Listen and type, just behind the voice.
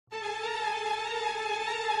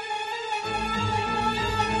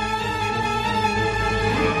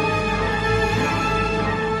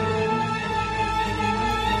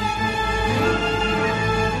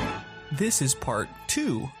this is part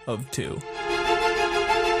 2 of 2.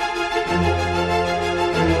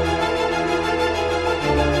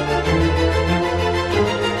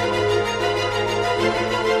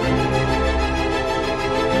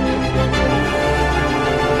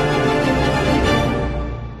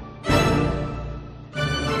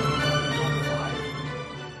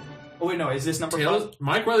 Oh, wait, no, is this number 5?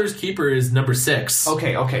 My Brother's Keeper is number 6.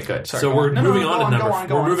 Okay, good. Sorry. So we're moving on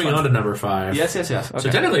to number 5. Yes. Okay. So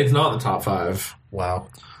technically it's not in the top 5. Wow.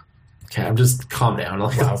 Okay, I'm just calm down.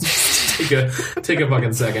 Wow. take a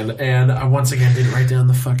fucking second. And I once again didn't write down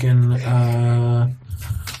the fucking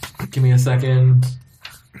give me a second.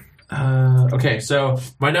 Okay, so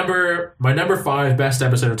my number 5 best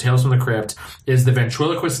episode of Tales from the Crypt is The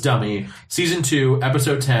Ventriloquist Dummy, Season 2,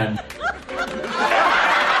 Episode 10. So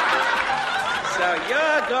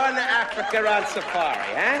you're going to Africa on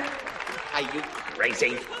safari, huh? Are you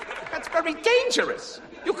crazy? That's very dangerous.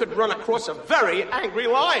 You could run across a very angry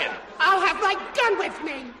lion. I'll have my gun with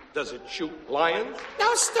me. Does it shoot lions?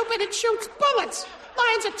 No, stupid, it shoots bullets.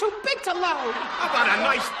 Lions are too big to load. How about a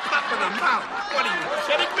nice pop in the mouth? What are you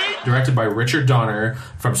kidding me? Directed by Richard Donner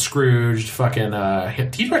from Scrooge.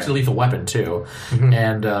 He directed Lethal Weapon too,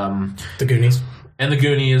 and The Goonies, and The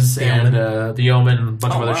Goonies, and The Omen,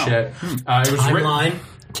 bunch of other shit. It was Timeline.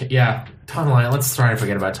 Timeline. Let's try and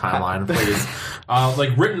forget about Timeline, please.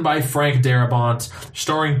 Written by Frank Darabont,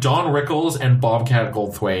 starring Don Rickles and Bobcat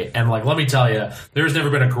Goldthwait. And let me tell you, there's never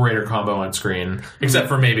been a greater combo on screen, except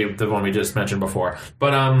for maybe the one we just mentioned before.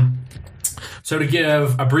 But so to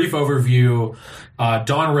give a brief overview,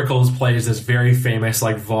 Don Rickles plays this very famous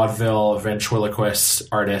vaudeville ventriloquist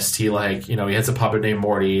artist. He he has a puppet named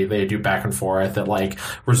Morty. They do back and forth at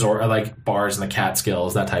resort bars in the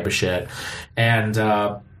Catskills, that type of shit. And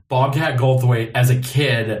Bobcat Goldthwait, as a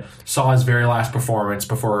kid, saw his very last performance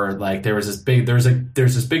before there's this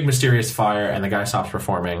big mysterious fire and the guy stops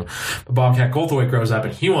performing. But Bobcat Goldthwait grows up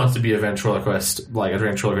and he wants to be a ventriloquist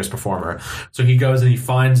performer. So he goes and he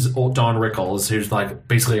finds old Don Rickles, who's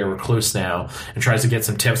basically a recluse now, and tries to get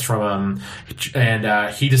some tips from him.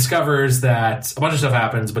 And he discovers that a bunch of stuff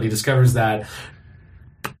happens, but he discovers that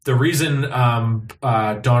the reason Don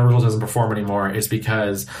Rickles doesn't perform anymore is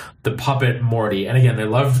because the puppet Morty, and again, they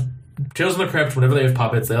love Tales from the Crypt. Whenever they have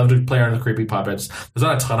puppets, they love to play around with creepy puppets. There's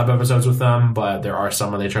not a ton of episodes with them, but there are some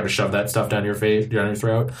where they try to shove that stuff down your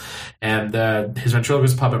throat. And his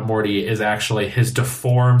ventriloquist puppet Morty is actually his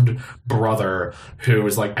deformed brother, who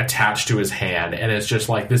is attached to his hand, and it's just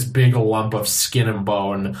this big lump of skin and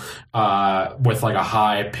bone with a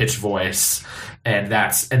high pitched voice. And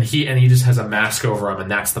he just has a mask over him, and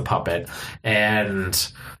that's the puppet. And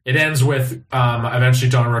it ends with eventually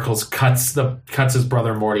Don Rickles cuts his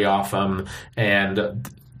brother Morty off him, and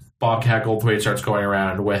Bobcat Goldthwait starts going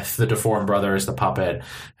around with the deformed brother as the puppet,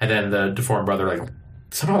 and then the deformed brother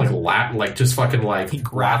somehow just fucking he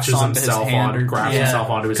grabs himself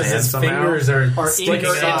onto his hand his somehow. Fingers are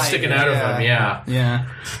sticking out of him. Yeah.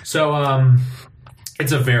 So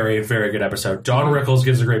it's a very, very good episode. Don Rickles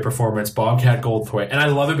gives a great performance. Bobcat Goldthwait. And I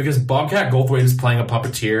love it because Bobcat Goldthwait is playing a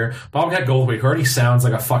puppeteer. Bobcat Goldthwait, who already sounds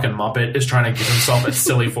like a fucking Muppet, is trying to give himself a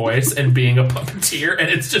silly voice and being a puppeteer, and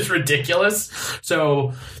it's just ridiculous.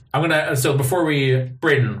 So so before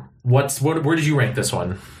Braden, where did you rank this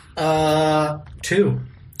one? 2.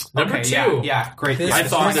 Number 2. Yeah, great. I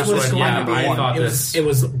thought it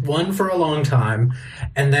was 1 for a long time,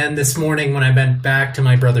 and then this morning when I went back to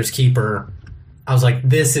My Brother's Keeper, I was like,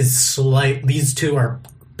 these two are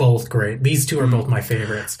both great. These two are both my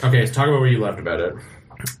favorites. Okay, so talk about what you loved about it.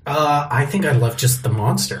 I think I love just the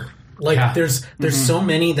monster. There's so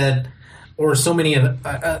many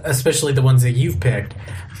especially the ones that you've picked,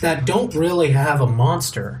 that don't really have a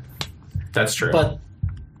monster. That's true.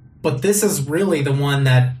 But this is really the one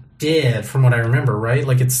that did, from what I remember, right?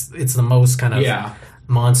 It's the most kind of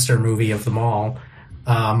monster movie of them all.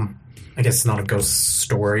 I guess it's not a ghost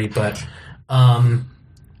story, but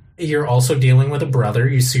you're also dealing with a brother.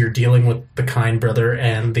 You're dealing with the kind brother,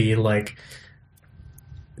 and the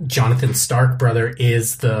Jonathan Stark brother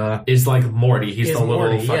is Morty. He's the little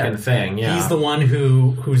Morty, fucking thing. Yeah, he's the one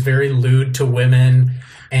who's very lewd to women,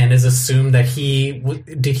 and is assumed that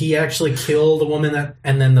did he actually kill the woman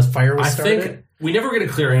and then the fire was started? I think we never get a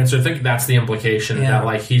clear answer. I think that's the implication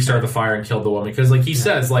that he started the fire and killed the woman, because he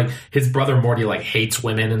says his brother Morty hates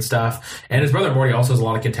women and stuff, and his brother Morty also has a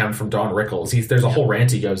lot of contempt from Don Rickles. There's a whole rant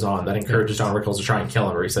he goes on that encourages Don Rickles to try and kill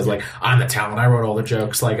him, where he says I'm the talent, I wrote all the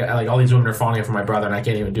jokes, all these women are falling for my brother and I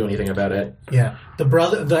can't even do anything about it. Yeah,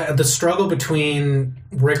 the struggle between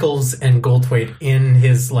Rickles and Goldthwait in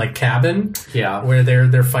his cabin, where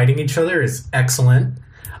they're fighting each other, is excellent.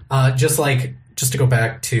 Just just to go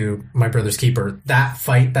back to My Brother's Keeper, that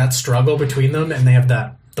fight, that struggle between them, and they have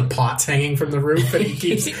the pots hanging from the roof, and he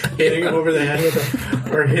keeps hitting him over the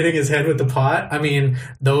head or hitting his head with the pot. I mean,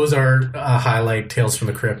 those are highlight Tales from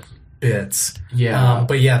the Crypt bits. Yeah.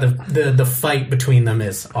 But yeah, the fight between them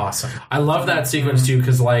is awesome. I love that sequence too,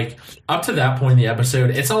 because like up to that point in the episode,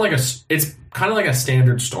 it's not like it's kind of like a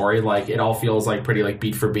standard story. Like it all feels like pretty like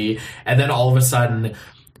beat for beat, and then all of a sudden,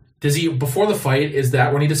 before the fight, is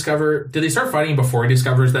that when did they start fighting before he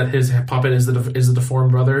discovers that his puppet is the deformed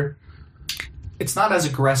brother? It's not as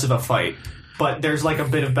aggressive a fight, but there's like a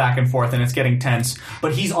bit of back and forth and it's getting tense.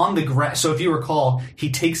 But he's on the ground. So if you recall, he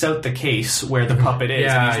takes out the case where the puppet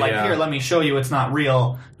is. And he's like, here, let me show you it's not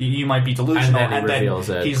real. You might be delusional. And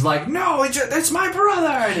then he's like, no, it's my brother.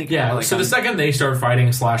 And so the second they start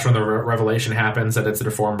fighting / when the revelation happens that it's the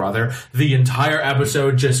deformed brother, the entire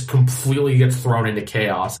episode just completely gets thrown into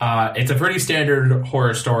chaos. It's a pretty standard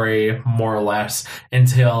horror story, more or less,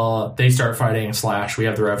 until they start fighting / we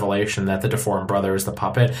have the revelation that the deformed brother is the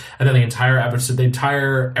puppet. And then the entire episode,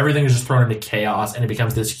 everything is just thrown into chaos, and it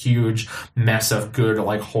becomes this huge mess of good,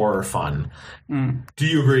 like, horror fun. Do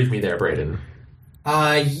you agree with me there, Brayden?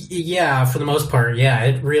 Yeah, for the most part, yeah.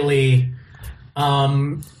 It really,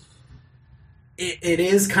 it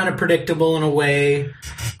is kind of predictable in a way.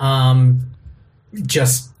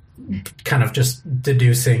 Just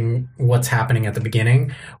deducing what's happening at the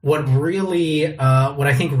beginning. What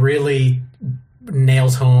I think really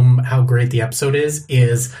nails home how great the episode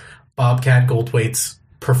is Bobcat Goldthwait's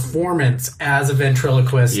performance as a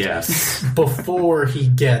ventriloquist before he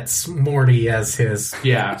gets Morty as his...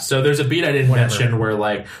 Yeah, so there's a beat I didn't mention where,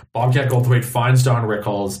 like, Bobcat Goldthwait finds Don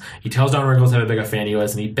Rickles. He tells Don Rickles how big a fan he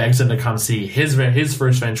was, and he begs him to come see his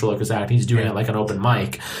first ventriloquist act. He's doing it like an open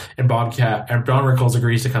mic, and Don Rickles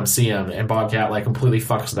agrees to come see him, and Bobcat, like, completely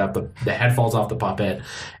fucks it up. The head falls off the puppet,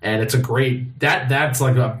 and it's a great... That's,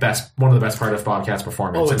 like, one of the best part of Bobcat's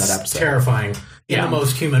performance in that episode. It's terrifying. In the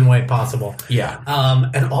most human way possible. Yeah.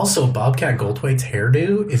 And also, Bobcat Goldthwait's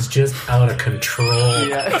hairdo is just out of control.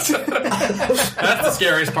 Yeah. That's the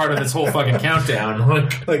scariest part of this whole fucking countdown.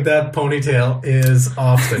 Like, that ponytail is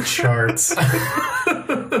off the charts.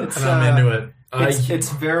 And I'm into it. It's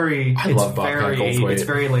very... I love Bobcat Goldthwait. It's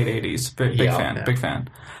very late 80s. Big fan.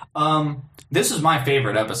 This is my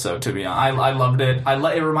favorite episode, to be honest. I loved it.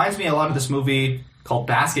 It reminds me a lot of this movie called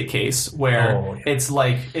Basket Case, where it's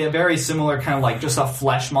like a very similar kind of like just a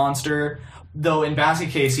flesh monster. Though in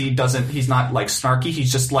Basket Case, he's not like snarky.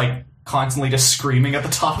 He's just like constantly just screaming at the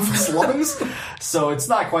top of his lungs. So it's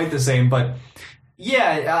not quite the same, but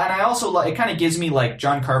yeah. And I also it kind of gives me like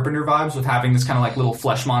John Carpenter vibes with having this kind of like little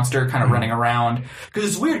flesh monster kind of running around. Because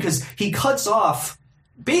it's weird because he cuts off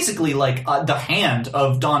basically like the hand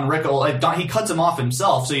of Don Rickles. He cuts him off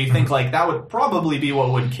himself, so you think like that would probably be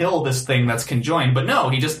what would kill this thing that's conjoined, but no,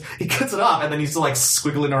 he cuts it off, and then he's like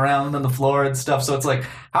squiggling around on the floor and stuff. So it's like,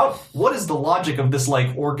 what is the logic of this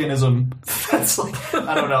like organism that's like,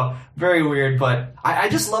 I don't know, very weird. But I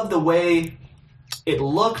just love the way it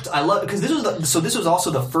looked. I love because this was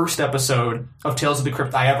also the first episode of Tales of the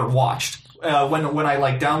Crypt I ever watched. When I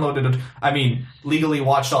like downloaded it, I mean, legally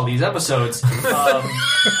watched all these episodes. Well,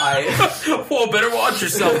 better watch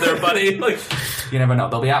yourself there, buddy. Like, you never know;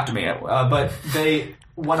 they'll be after me. But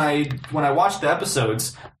when I watched the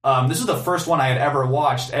episodes, this was the first one I had ever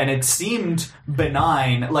watched, and it seemed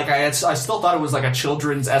benign. Like I still thought it was like a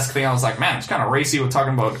children's-esque thing. I was like, man, it's kind of racy with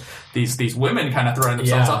talking about these women kind of throwing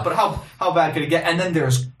themselves up. But how bad could it get? And then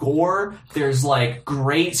there's gore. There's like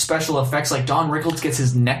great special effects. Like Don Rickles gets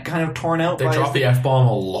his neck kind of torn out. They drop the F-bomb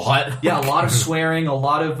a lot. Yeah, a lot of swearing, a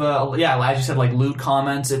lot of as you said, like lewd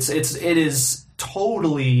comments. It is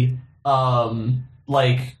totally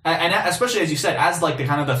like, and especially as you said, as like the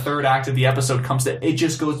kind of the third act of the episode comes to, it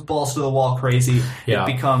just goes balls to the wall crazy. Yeah.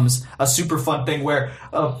 It becomes a super fun thing where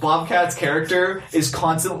Bobcat's character is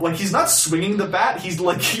constantly, like, he's not swinging the bat, he's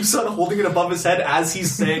like keeps on holding it above his head as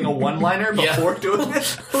he's saying a one-liner before doing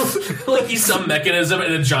it. Like he's some mechanism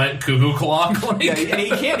in a giant cuckoo clock. Like. Yeah,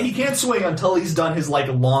 and he can't swing until he's done his like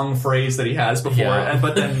long phrase that he has before,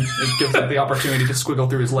 but then it gives him the opportunity to squiggle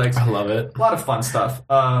through his legs. I love it. A lot of fun stuff.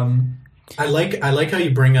 I like how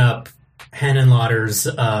you bring up Henenlotter's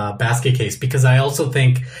Basket Case, because I also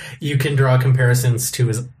think you can draw comparisons to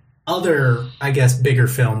his other, I guess, bigger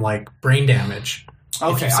film like Brain Damage.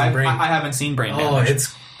 Okay, I haven't seen Brain Damage.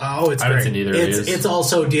 It's I haven't great. seen either. It's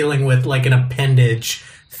also dealing with like an appendage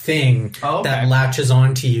thing that latches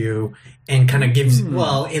onto you and kind of gives.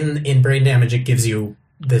 Well, in Brain Damage, it gives you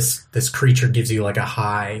this creature gives you like a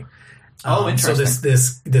high. Interesting.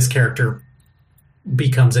 So this character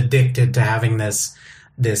becomes addicted to having this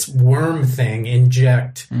this worm thing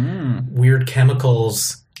inject weird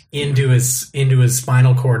chemicals into his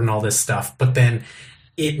spinal cord and all this stuff, but then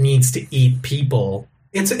it needs to eat people.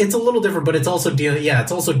 It's a little different, but it's also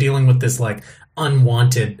dealing with this like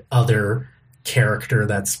unwanted other character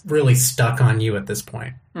that's really stuck on you at this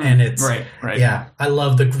point. And it's right. Yeah, I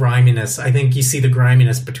love the griminess. I think you see the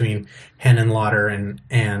griminess between Henenlotter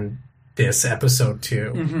and this episode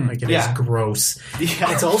too. Like it is gross.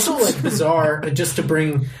 Yeah. It's also like bizarre. Just to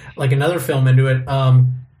bring like another film into it,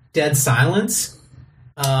 Dead Silence.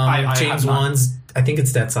 James Wan's. I think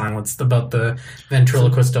it's Dead Silence, about the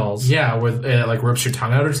ventriloquist dolls. Yeah, with like rips your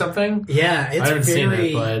tongue out or something. Yeah, I haven't seen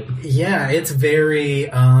it, but it's very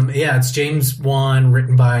it's James Wan,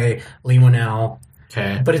 written by Lee Whannell.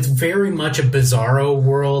 Okay, but it's very much a bizarro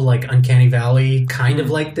world, like Uncanny Valley, kind of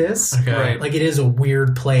like this. Okay, right. Like it is a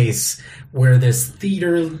weird place where this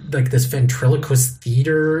theater, like this ventriloquist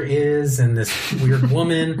theater is, and this weird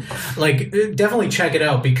woman. Like, definitely check it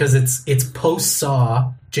out because it's post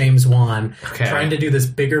Saw. James Wan trying to do this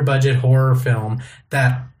bigger budget horror film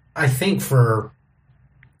that I think for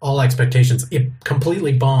all expectations it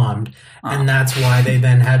completely bombed, and that's why they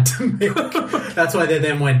then had to make. That's why they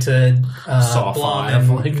then went to Saw Blum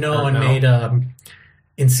 5, and made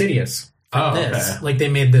Insidious. Like they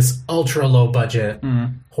made this ultra low budget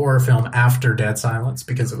horror film after Dead Silence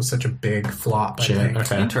because it was such a big flop. I think.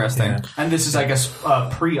 Okay. Interesting. Yeah. And this is, I guess,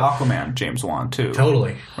 pre-Aquaman James Wan too.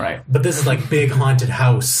 Totally. Right. But this is like big haunted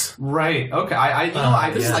house. Right. Okay.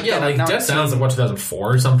 Dead Silence like what,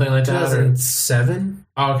 2004 or something like that. 2007.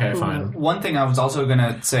 Oh, okay, fine. One thing I was also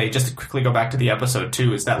gonna say, just to quickly go back to the episode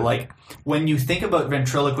too, is that like when you think about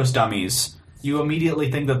ventriloquist dummies, you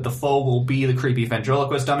immediately think that the foe will be the creepy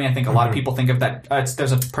ventriloquist dummy. I think a lot of people think of that.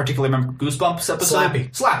 There's a particular Goosebumps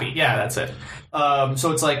episode. Slappy. Yeah, that's it.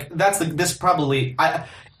 So it's like this probably.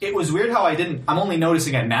 It was weird how I'm only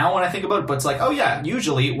noticing it now when I think about it, but it's like, oh yeah,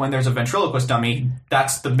 usually when there's a ventriloquist dummy,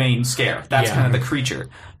 that's the main scare. That's kind of the creature.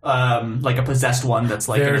 Like a possessed one that's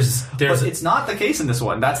like... but it's not the case in this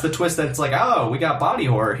one. That's the twist that's like, oh, we got body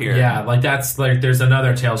horror here. Yeah, like that's like, there's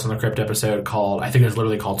another Tales from the Crypt episode called, I think it's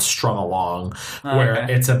literally called Strung Along, where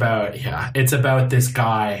it's about this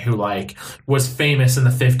guy who like was famous in the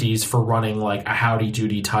 50s for running like a Howdy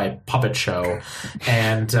Doody type puppet show,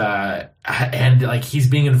 and like he's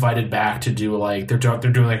being invited back to do like they're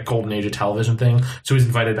doing like a golden age of television thing, so he's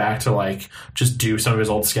invited back to like just do some of his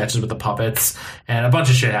old sketches with the puppets, and a bunch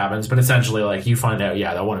of shit happens, but essentially like you find out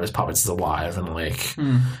that one of his puppets is alive, and like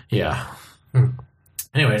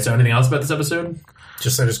Anyway, so anything else about this episode?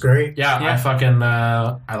 Just that it's great. Yeah. I fucking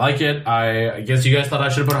I like it. I guess you guys thought I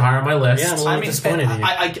should have put it higher on my list. Yeah, well, I'm disappointed in you.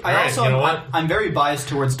 I also, you know what? I'm very biased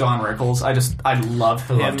towards Don Rickles. I love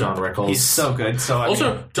him. I love Don Rickles. He's so good.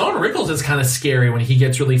 So Don Rickles is kind of scary when he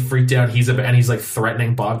gets really freaked out. He's like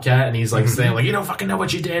threatening Bobcat, and he's like saying like, you don't fucking know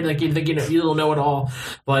what you did. Like you think you don't know it all.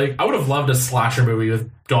 Like I would have loved a slasher movie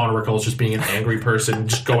with Don Rickles just being an angry person,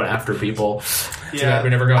 just going after people. Yeah, we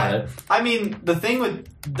never got it. I mean, the thing with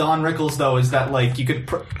Don Rickles though is that like you could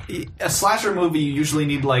a slasher movie you usually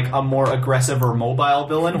need like a more aggressive or mobile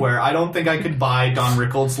villain. Where I don't think I could buy Don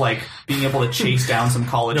Rickles like being able to chase down some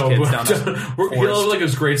college kids down the forest. He loves like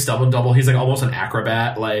his great stubble double. He's like almost an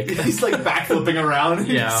acrobat. Like he's like backflipping around.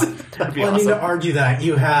 Yeah, that'd be awesome. I mean, to argue that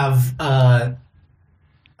you have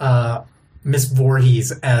Miss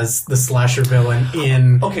Voorhees as the slasher villain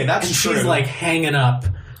in. Okay, that's and true. She's like hanging up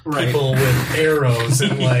people with arrows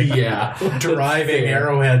and like driving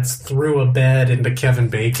arrowheads through a bed into Kevin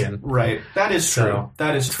Bacon. Right, that is true.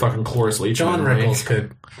 That is true. Fucking Cloris Leachman. John Rickles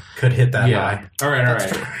could hit that high. All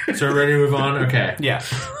right. So we're ready to move on. Okay, yeah,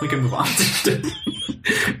 we can move on.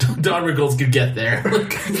 Don Rickles could get there.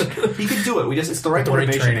 He could do it. It's the right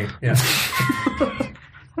motivation. Training. Yeah.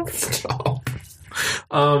 Stop.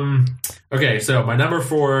 Okay, so my number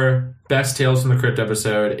 4 best Tales from the Crypt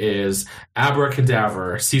episode is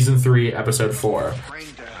Abracadaver, Season 3, Episode 4.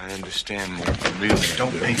 I understand more really. Don't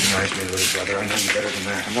patronize me, little brother. I know you better than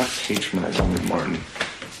that. I'm not patronizing you, Martin.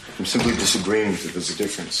 I'm simply disagreeing with you. There's a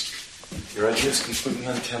difference. Your idea is completely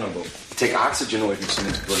untenable. Take oxygen away from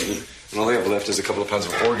someone's brain, and all they have left is a couple of pounds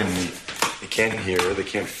of organ meat. They can't hear, they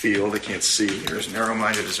can't feel, they can't see. They're as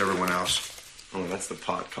narrow-minded as everyone else. Oh, that's the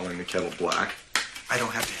pot calling the kettle black. I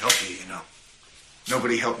don't have to help you, you know.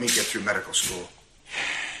 Nobody helped me get through medical school.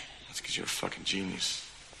 That's because you're a fucking genius.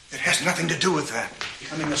 It has nothing to do with that.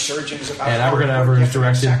 Becoming a surgeon is about... And Abracadaver is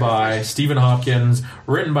directed by Stephen Hopkins,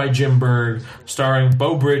 written by Jim Berg, starring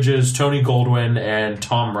Beau Bridges, Tony Goldwyn, and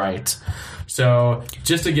Tom Wright. So,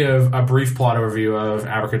 just to give a brief plot overview of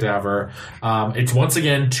Abracadaver, it's once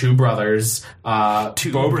again two brothers.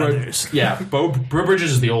 Two brothers. Bo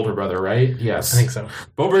Bridges is the older brother, right? Yes. I think so.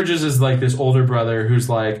 Bo Bridges is like this older brother who's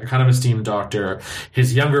like kind of a esteemed doctor.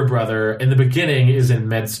 His younger brother, in the beginning, is in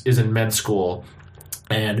med school.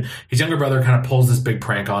 And his younger brother kind of pulls this big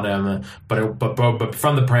prank on him, but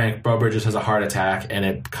from the prank, Bo Bridges has a heart attack, and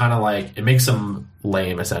it kind of like it makes him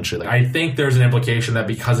lame. Essentially, I think there's an implication that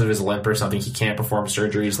because of his limp or something, he can't perform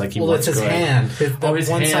surgeries like he once could. It's his hand,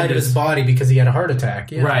 one side of his body because he had a heart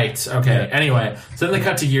attack. Yeah. Right. Okay. Yeah. Anyway, so then they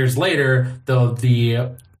cut to years later.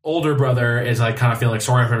 The older brother is like kind of feeling like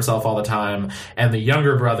sorry for himself all the time, and the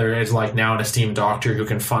younger brother is like now an esteemed doctor who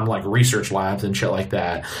can fund like research labs and shit like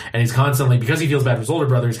that. And he's constantly, because he feels bad for his older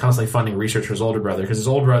brother, he's constantly funding research for his older brother because his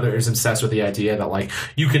older brother is obsessed with the idea that like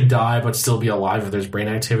you can die but still be alive if there's brain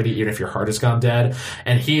activity even if your heart has gone dead.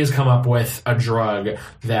 And he has come up with a drug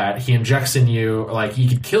that he injects in you, like he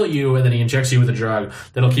could kill you and then he injects you with a drug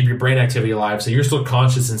that'll keep your brain activity alive so you're still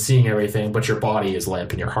conscious and seeing everything but your body is limp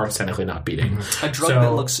and your heart's technically not beating. A drug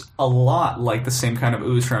that looks a lot like the same kind of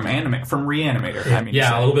ooze from Reanimator.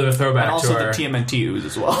 Yeah, a little bit of a throwback and also to the TMNT ooze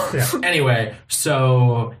as well. Yeah. Anyway,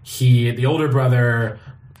 so the older brother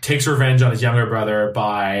takes revenge on his younger brother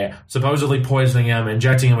by supposedly poisoning him,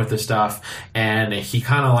 injecting him with this stuff, and he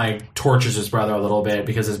kind of like tortures his brother a little bit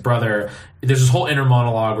because his brother, there's this whole inner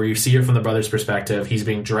monologue where you see it from the brother's perspective. He's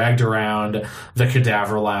being dragged around the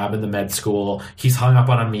cadaver lab in the med school. He's hung up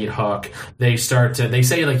on a meat hook. They say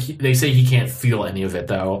he can't feel any of it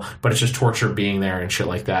though, but it's just torture being there and shit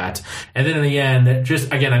like that. And then in the end,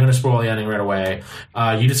 just again, I'm going to spoil the ending right away.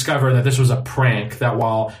 You discover that this was a prank, that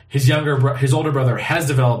while his older brother has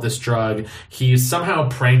developed this drug, he somehow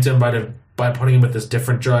pranked him by putting him with this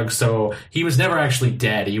different drug, so he was never actually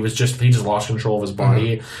dead. He just lost control of his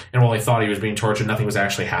body, and while he thought he was being tortured, nothing was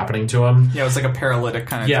actually happening to him. Yeah, it was like a paralytic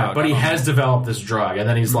kind of drug. Yeah, but he has developed this drug, and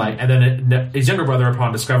then he's like, and then his younger brother,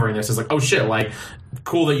 upon discovering this, is like, oh shit, like,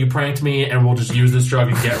 cool that you pranked me, and we'll just use this drug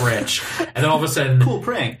and get rich. And then all of a sudden, cool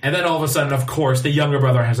prank. And then all of a sudden, of course, the younger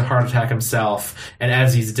brother has a heart attack himself, and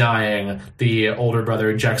as he's dying, the older brother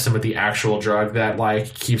injects him with the actual drug that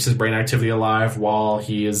like keeps his brain activity alive while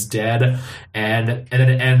he is dead. And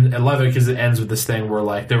then I love it because it ends with this thing where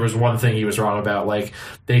like there was one thing he was wrong about. Like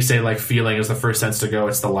they say like feeling is the first sense to go,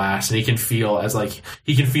 it's the last, and he can feel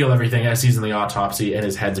everything as he's in the autopsy and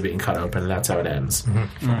his head's being cut open, and that's how it ends.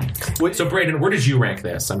 Mm-hmm. So Brayden, where did you rank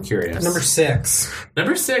this? I'm curious. Number 6.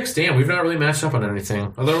 Number 6. Damn, we've not really matched up on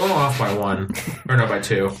anything. Although we're a little off by 1, or no, by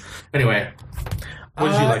 2. Anyway.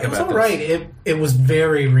 What did you like about this? It was all right. It was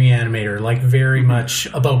very Reanimator, like very much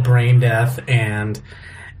about brain death and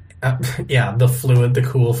the fluid, the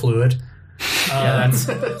cool fluid.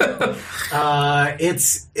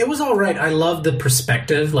 It was all right. I love the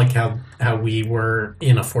perspective, like how we were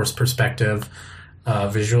in a forced perspective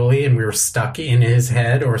visually, and we were stuck in his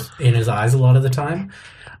head or in his eyes a lot of the time.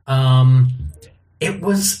 It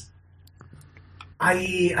was,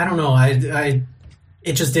 I don't know.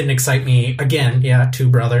 It just didn't excite me. Again, yeah, two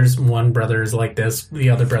brothers. One brother is like this.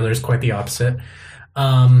 The other brother is quite the opposite.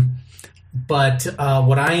 But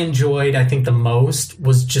what I enjoyed, I think, the most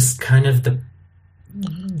was just kind of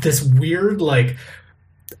this weird, like,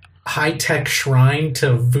 high-tech shrine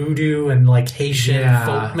to voodoo and, like, Haitian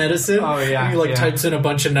folk medicine. Oh, yeah. And he, types in a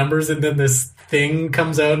bunch of numbers, and then this thing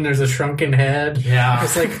comes out, and there's a shrunken head. Yeah.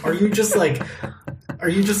 It's like, are you just, like,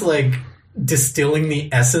 distilling the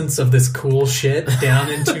essence of this cool shit down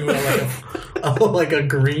into a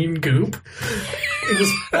green goop?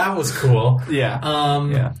 That was cool. Yeah.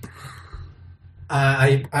 Yeah.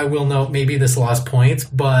 I will note, maybe this lost points,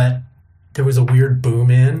 but there was a weird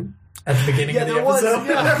boom in at the beginning of the episode.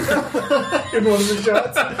 In one of the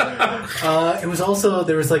shots. It was also,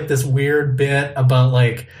 there was like this weird bit about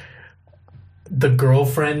like the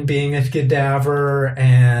girlfriend being a cadaver,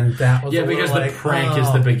 and that was because the prank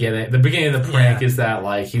is the beginning. The beginning of the prank is that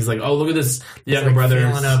like he's like, oh, look at this younger brother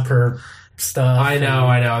feeling up her stuff. I know.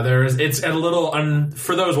 It's a little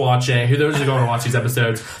for those watching, those who are going to watch these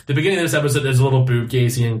episodes. The beginning of this episode is a little boob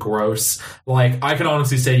gazy and gross. Like I could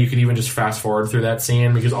honestly say you could even just fast forward through that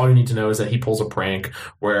scene, because all you need to know is that he pulls a prank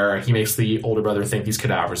where he makes the older brother think these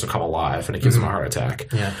cadavers will come alive, and it gives him a heart attack.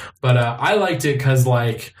 Yeah, but I liked it because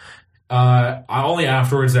like. Only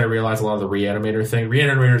afterwards did I realized a lot of the Reanimator thing.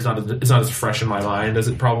 Reanimator is not as fresh in my mind as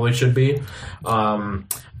it probably should be.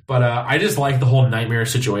 But I just like the whole nightmare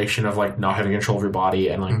situation of like not having control of your body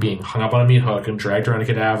and like being hung up on a meat hook and dragged around a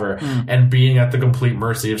cadaver and being at the complete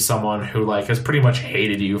mercy of someone who like has pretty much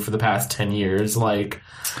hated you for the past 10 years. Like,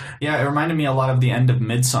 yeah, it reminded me a lot of the end of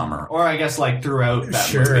Midsommar, or I guess like throughout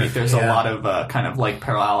that movie, there's a lot of kind of like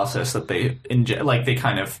paralysis that they they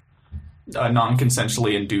kind of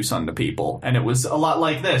non-consensually induce onto people, and it was a lot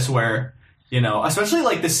like this, where especially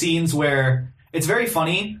like the scenes where it's very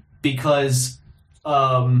funny because.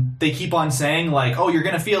 They keep on saying like, "Oh, you're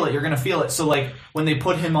gonna feel it. You're gonna feel it." So like when they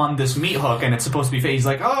put him on this meat hook and it's supposed to be fake, he's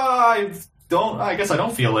like, "Oh, I guess I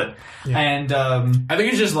don't feel it." Yeah. And I think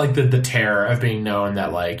it's just like the terror of being known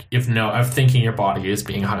that like of thinking your body is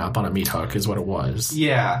being hung up on a meat hook is what it was.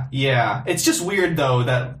 Yeah. It's just weird though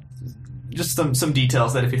that just some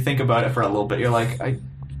details that if you think about it for a little bit, you're like,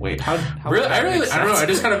 wait, how really? I don't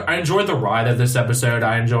know. I enjoyed the ride of this episode.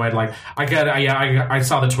 I enjoyed I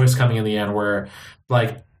saw the twist coming in the end where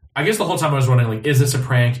like I guess the whole time I was wondering like, is this a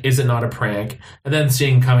prank? Is it not a prank? And then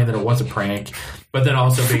seeing coming that it was a prank, but then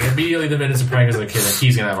also being immediately the minute it's a prank is like, okay, like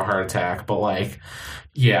he's gonna have a heart attack. But like,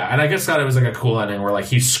 yeah, and I just thought it was like a cool ending where like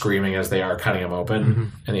he's screaming as they are cutting him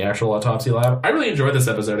open in the actual autopsy lab. I really enjoyed this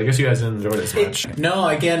episode. I guess you guys didn't enjoy it as much. No,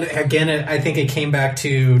 again, I think it came back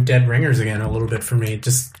to Dead Ringers again a little bit for me.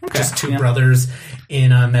 Just two brothers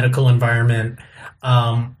in a medical environment.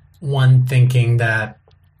 One thinking that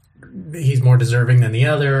he's more deserving than the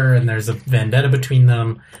other, and there's a vendetta between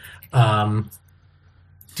them.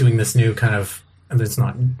 Doing this new kind of, and it's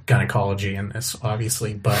not gynecology in this,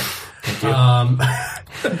 obviously, but I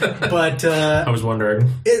was wondering.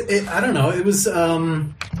 I don't know. It was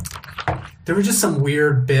there were just some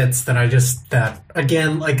weird bits that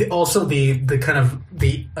again, like also the kind of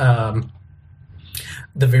the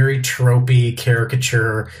very tropey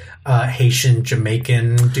caricature Haitian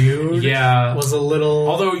Jamaican dude was a little.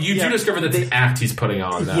 Although you do discover that the act he's putting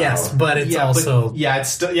on now. Yes, but it's also it's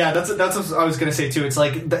still that's what I was gonna say too. It's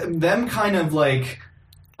like them kind of like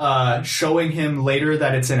showing him later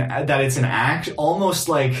that it's an act, almost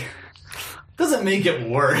like doesn't make it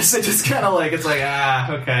worse. It just kind of like it's like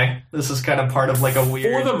okay, this is kind of part of like a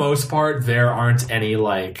weird. For the most part, there aren't any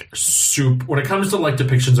like when it comes to like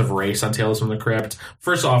depictions of race on Tales from the Crypt.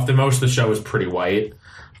 First off, most of the show is pretty white,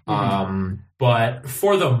 but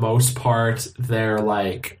for the most part, they're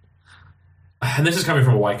like. And this is coming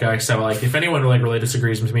from a white guy, so like if anyone like really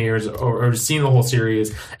disagrees with me or has seen the whole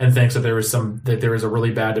series and thinks that there was a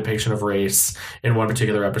really bad depiction of race in one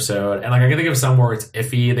particular episode, and like I can think of some where it's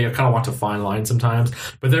iffy, they kind of want to fine line sometimes,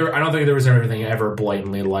 but I don't think there was anything ever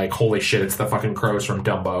blatantly like holy shit, it's the fucking crows from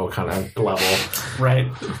Dumbo kind of level,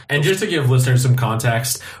 right? And just to give listeners some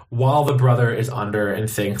context, while the brother is under and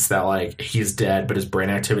thinks that like he's dead, but his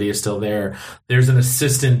brain activity is still there, there's an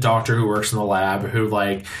assistant doctor who works in the lab who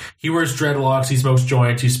like he wears dreadlocks. He smokes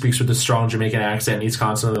joints. He speaks with a strong Jamaican accent. And he's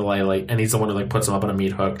constantly like, and he's the one who like puts him up on a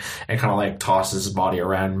meat hook and kind of like tosses his body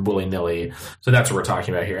around willy nilly. So that's what we're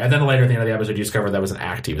talking about here. And then later at the end of the episode, you discover that was an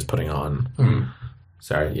act he was putting on.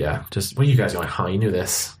 Sorry, yeah. Just what are you guys going? Huh? You knew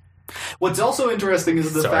this. What's also interesting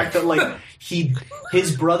is the fact that like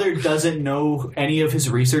his brother doesn't know any of his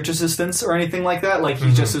research assistants or anything like that. Like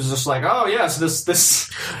he just is just like, oh yes, this.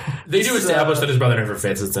 They do establish that his brother never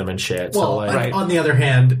visits him and shit. Well, so like, on the other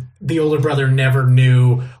hand, the older brother never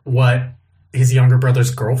knew what his younger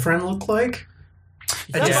brother's girlfriend looked like.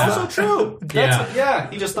 That's also true.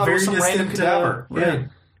 He just thought it was some random cadaver.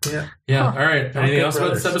 Yeah. All right. Anything else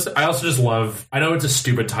about this episode? I also just love. I know it's a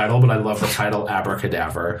stupid title, but I love the title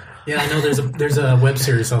Abracadaver. Yeah, I know there's a web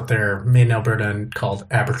series out there made in Alberta called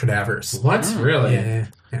Abracadavers. What? Really?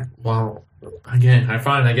 Yeah. Well, again,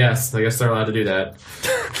 I guess they're allowed to do that.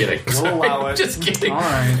 Kidding. We'll allow it. Just kidding. All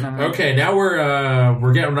right. Okay, now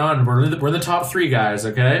we're getting on. We're in the top 3 guys.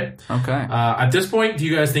 Okay. Okay. At this point, do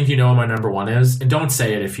you guys think you know what my number 1 is? And don't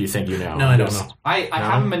say it if you think you know. No, I don't know. I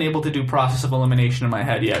haven't been able to do process of elimination in my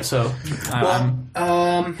head yet. So.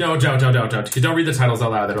 No, don't read the titles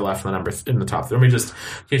out loud that are left in the top 3. Let me just.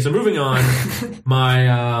 Okay, so moving on. My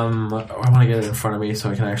I want to get it in front of me so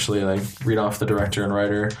I can actually like read off the director and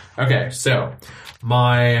writer. Okay, so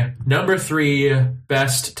my number 3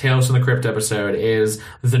 best Tales from the Crypt episode is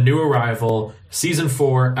The New Arrival, Season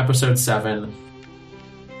 4, Episode 7.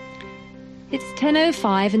 It's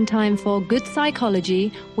 10:05 and time for Good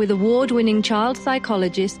Psychology with award-winning child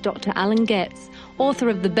psychologist Dr. Alan Getz, author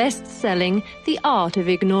of the best-selling The Art of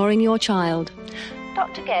Ignoring Your Child.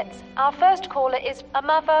 Dr. Getz, our first caller is a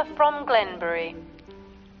mother from Glenbury.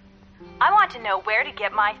 I want to know where to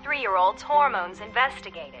get my 3-year-old's hormones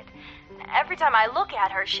investigated. Every time I look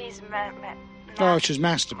at her, she's Oh, she's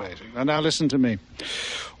masturbating. Now listen to me.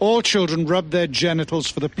 All children rub their genitals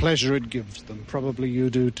for the pleasure it gives them. Probably you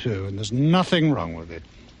do too, and there's nothing wrong with it.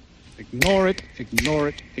 Ignore it, ignore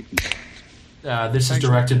it, ignore it. This is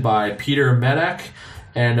directed by Peter Medak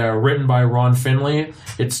and written by Ron Finley.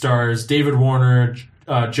 It stars David Warner,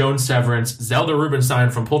 Joan Severance, Zelda Rubinstein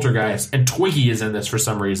from Poltergeist, and Twiggy is in this for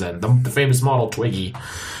some reason. The famous model Twiggy.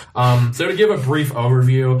 So to give a brief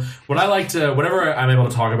overview, what I like to, whenever I'm able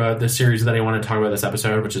to talk about this series that I want to talk about this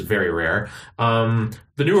episode, which is very rare,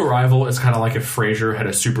 The New Arrival is kind of like if Frasier had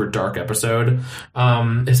a super dark episode.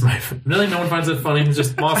 Really, no one finds it funny.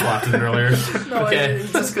 Just Moss laughed at it earlier. No, okay.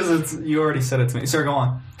 Just because you already said it to me. Sir, go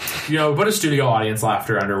on. Put a studio audience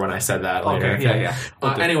laughter under when I said that later. Okay, yeah.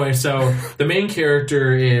 Anyway, so the main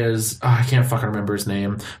character is, I can't fucking remember his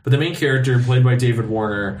name, but the main character, played by David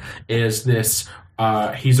Warner, is this...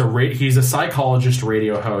 he's a psychologist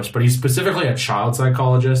radio host, but he's specifically a child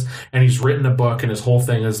psychologist, and he's written a book, and his whole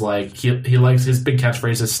thing is like he likes his big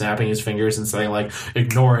catchphrase is snapping his fingers and saying like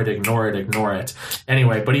ignore it, ignore it, ignore it.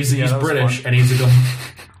 Anyway, but he's British and he's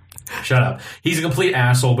shut up. He's a complete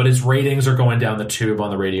asshole, but his ratings are going down the tube on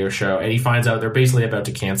the radio show, and he finds out they're basically about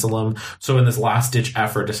to cancel him. So in this last-ditch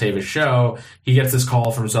effort to save his show, he gets this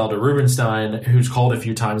call from Zelda Rubinstein, who's called a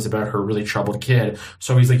few times about her really troubled kid.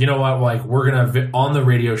 So he's like, you know what, like, we're going to, on the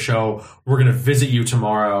radio show, we're going to visit you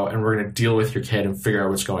tomorrow, and we're going to deal with your kid and figure out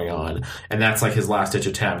what's going on. And that's like his last-ditch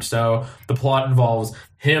attempt. So the plot involves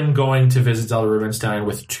him going to visit Zelda Rubinstein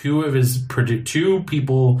with two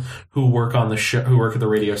people who work on the show, who work at the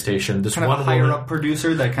radio station. This kind of a higher up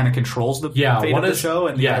producer that kind of controls the fate of the show.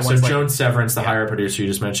 And so Joan Severance, the higher producer you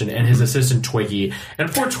just mentioned, and his assistant Twiggy.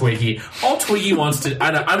 And poor Twiggy, all Twiggy wants to.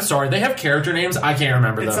 I'm sorry, they have character names. I can't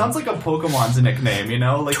remember them. It sounds like a Pokemon's nickname.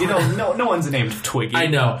 No one's named Twiggy. I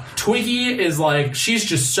know. Twiggy is like, she's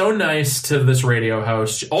just so nice to this radio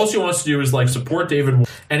host. All she wants to do is like support David.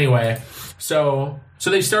 Anyway, so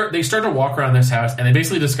they start to walk around this house, and they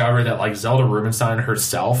basically discover that like Zelda Rubinstein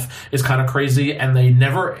herself is kind of crazy, and they're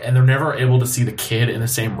never able to see the kid in the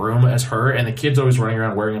same room as her, and the kid's always running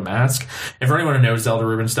around wearing a mask. And for anyone who knows Zelda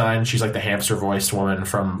Rubinstein, she's like the hamster voiced woman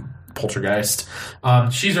from Poltergeist.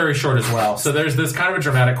 She's very short as well. So there's this kind of a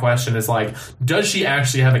dramatic question is like, does she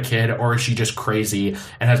actually have a kid, or is she just crazy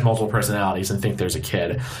and has multiple personalities and think there's a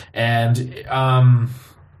kid? And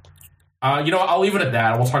I'll leave it at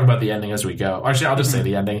that. We'll talk about the ending as we go. Actually, I'll just say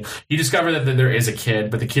the ending. You discover that there is a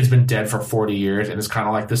kid, but the kid's been dead for 40 years and is kind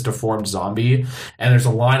of like this deformed zombie. And there's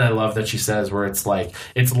a line I love that she says where it's like,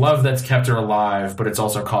 it's love that's kept her alive, but it's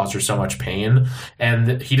also caused her so much pain.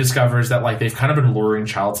 And he discovers that like they've kind of been luring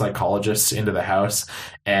child psychologists into the house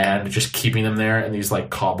and just keeping them there in these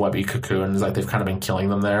like cobwebby cocoons. Like they've kind of been killing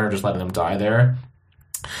them there, just letting them die there.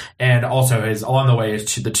 And also, along the way,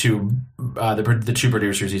 the two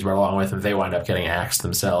producers he's brought along with, and they wind up getting axed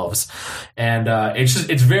themselves. And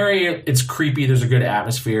it's creepy. There's a good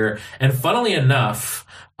atmosphere, and funnily enough,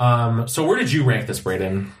 so where did you rank this,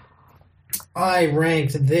 Braden? I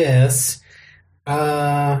ranked this.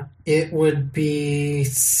 It would be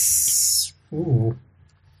 6.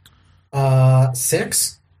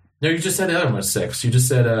 No, you just said the other one was 6. You just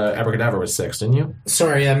said Abracadabra was 6, didn't you?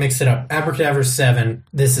 Sorry, I mixed it up. Abracadabra's 7.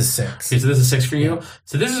 This is 6. Okay, so this is 6 for you? Yeah.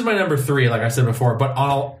 So this is my number 3, like I said before.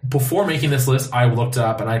 But before making this list, I looked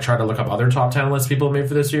up and I tried to look up other top 10 lists people have made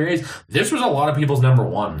for this series. This was a lot of people's number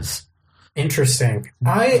 1s. Interesting.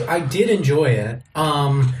 I did enjoy it.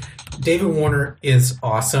 David Warner is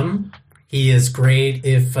awesome. He is great.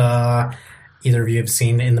 If either of you have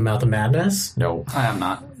seen In the Mouth of Madness? No, I have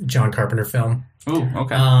not. John Carpenter film. Ooh,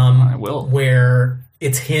 okay. I will. Where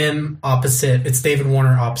it's him opposite, it's David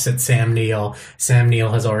Warner opposite Sam Neill. Sam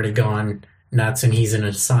Neill has already gone nuts and he's in an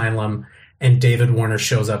asylum. And David Warner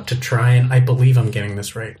shows up to try and, I believe I'm getting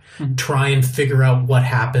this right, try and figure out what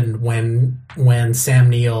happened when Sam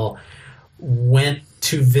Neill went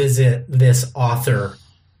to visit this author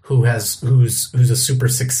who's a super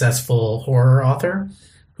successful horror author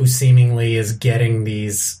who seemingly is getting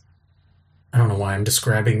these. I don't know why I'm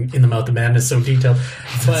describing In the Mouth of Madness so detailed,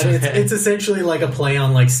 but it's essentially like a play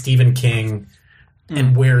on like Stephen King,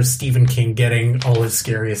 and where's Stephen King getting all his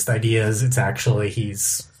scariest ideas? It's actually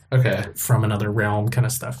he's from another realm kind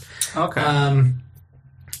of stuff. Okay.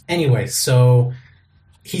 Anyway, so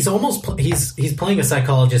he's playing a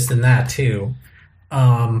psychologist in that too.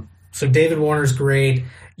 So David Warner's great.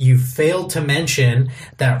 You failed to mention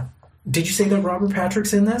that. Did you say that Robert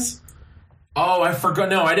Patrick's in this? Oh, I forgot.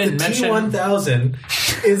 No, I didn't mention.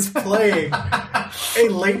 T-1000 is playing a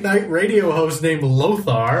late-night radio host named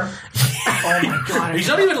Lothar. Oh my god! He's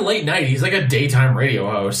not even late night. He's like a daytime radio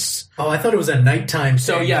host. Oh, I thought it was a nighttime.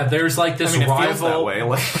 So yeah, there's like this rival. It feels that way.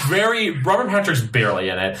 Robert Patrick's barely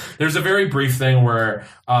in it. There's a very brief thing where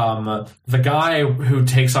the guy who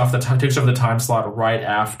takes over the time slot right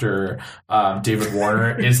after David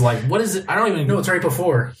Warner is like, what is it? I don't even know. No, it's right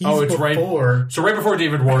before. Right. So right before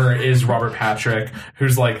David Warner is Robert Patrick,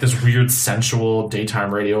 who's like this weird sensual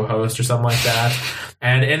daytime radio host or something like that.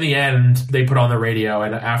 And in the end, they put on the radio,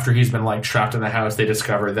 and after he's been like trapped in the house, they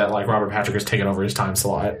discover that like Robert Patrick has taken over his time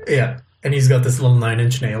slot. Yeah. And he's got this little 9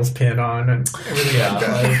 Inch Nails pin on and everything like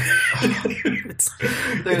that.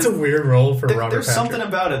 It's a weird role for Robert Patrick. There's something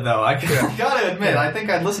about it, though. I gotta admit, I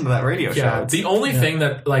think I'd listen to that radio show. The only thing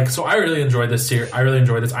that, like, so I really enjoyed this series. I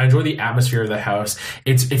enjoy the atmosphere of the house.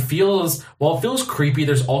 It feels creepy,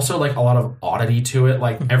 there's also, like, a lot of oddity to it.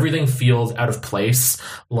 Like, everything feels out of place.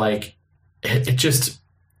 Like, it just...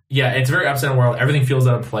 Yeah, it's a very upside down world. Everything feels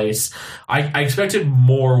out of place. I expected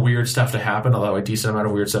more weird stuff to happen, although a decent amount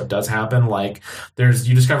of weird stuff does happen. Like,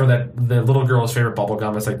 you discover that the little girl's favorite bubble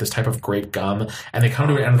gum is like this type of grape gum, and they come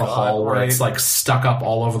to an end of the hall where it's like stuck up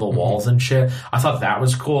all over the walls and shit. I thought that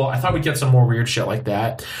was cool. I thought we'd get some more weird shit like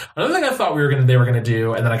that. Another thing I thought they were gonna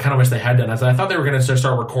do, and then I kind of wish they had done, is I thought they were gonna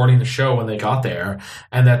start recording the show when they got there,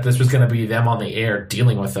 and that this was gonna be them on the air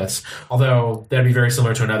dealing with this. Although that'd be very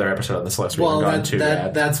similar to another episode on this list.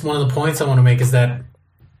 That's one of the points I want to make is that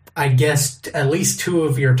I guess at least 2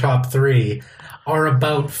 of your top 3 are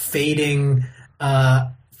about fading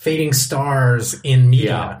stars in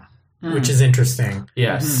media, which is interesting.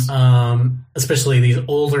 Yes. Especially these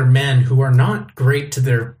older men who are not great to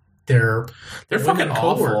their fucking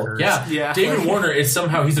awful. Yeah. David Warner is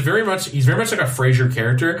somehow he's very much like a Frasier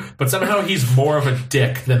character, but somehow he's more of a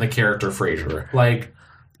dick than the character Frasier. Like,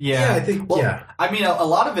 I think. I mean, a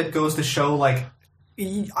lot of it goes to show like.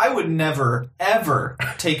 I would never, ever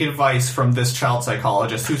take advice from this child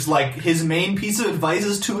psychologist who's like, his main piece of advice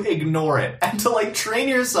is to ignore it and to like train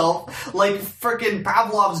yourself like freaking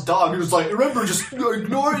Pavlov's dog who's like, remember, just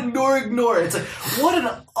ignore it. It's like, what an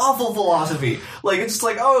awful philosophy. Like, it's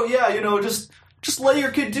like, oh yeah, just let your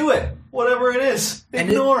kid do it. Whatever it is.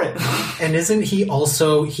 Ignore it. And isn't he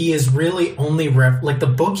also, he is really only, like the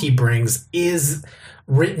book he brings is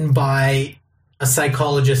written by a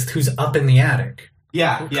psychologist who's up in the attic.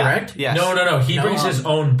 Yeah, correct. Yes. No. He brings his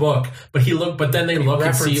own book, but then they look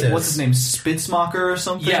and see what's his name, Spitzmacher or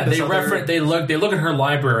something. Yeah, they look at her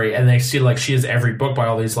library and they see like she has every book by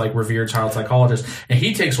all these like revered child psychologists, and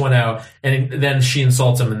he takes one out and then she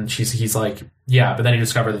insults him and he's like. Yeah, but then he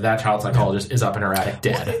discovered that child psychologist is up in her attic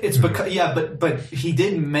dead. Well, it's because but he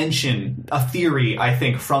did mention a theory, I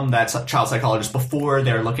think, from that child psychologist before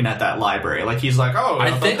they're looking at that library. Like he's like, oh,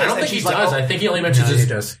 I don't think he does. I think he only mentions he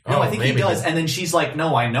does. No, I think he does. And then she's like,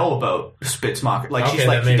 no, I know about Spitzmacher. Like she's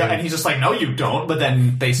like, and he's just like, no, you don't. But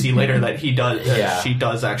then they see later that he does. She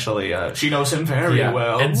does actually. She knows him very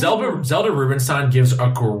well. And Zelda Rubinstein gives a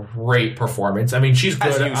great performance. I mean, she's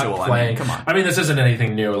good at playing. I mean, come on. I mean, this isn't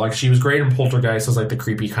anything new. Like she was great in Poltergeist as like the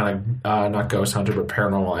creepy kind of not ghost hunter but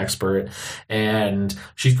paranormal expert, and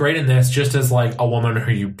she's great in this just as like a woman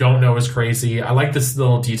who you don't know is crazy. I like this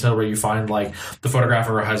little detail where you find like the photograph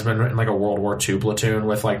of her husband in like a World War II platoon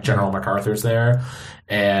with like General MacArthur's there,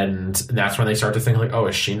 and that's when they start to think like, oh,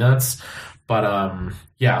 is she nuts? But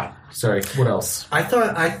sorry, what else?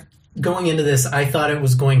 Going into this, I thought it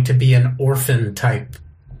was going to be an orphan type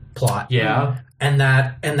plot. Yeah. And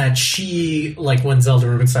that she, like when Zelda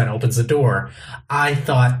Rubinstein opens the door, I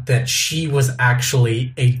thought that she was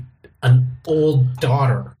actually an old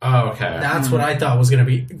daughter. Oh, okay. That's what I thought was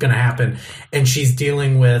gonna happen. And she's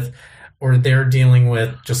dealing with, or they're dealing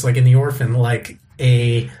with, just like in The Orphan, like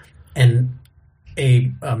a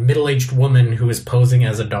middle-aged woman who is posing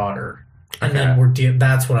as a daughter. And then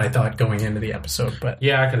that's what I thought going into the episode. But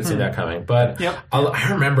yeah, I could have seen that coming. But I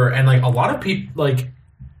remember, and like a lot of people, like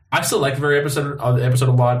I still like the episode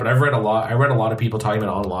a lot, but I read a lot of people talking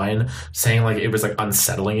about it online saying like it was like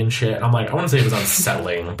unsettling and shit. And I'm like, I wouldn't say it was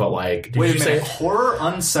unsettling, but like, wait a minute, horror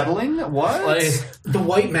unsettling? What? Like, the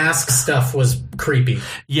white mask stuff was creepy.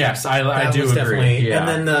 Yes, I do agree. Yeah.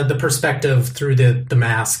 And then the perspective through the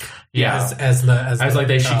mask. Yeah, as like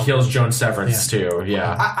she kills Joan Severance too.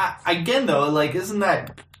 Yeah. Again though, like, isn't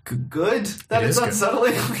that good that it's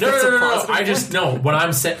unsettling? No. I just when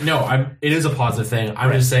I'm saying it is a positive thing.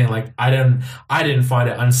 I'm just saying like I didn't find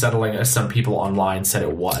it unsettling as some people online said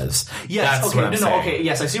it was. Yes, that's what I'm saying. Okay,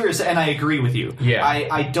 yes, I see what you're saying, and I agree with you. Yeah,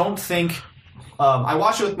 I don't think I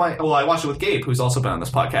watched it with Gabe, who's also been on this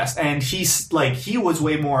podcast, and he was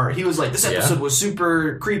way more. He was like, this episode was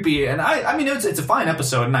super creepy, and I mean, it's a fine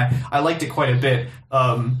episode, and I liked it quite a bit,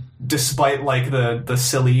 despite like the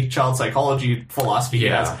silly child psychology philosophy he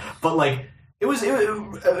has. But like, it was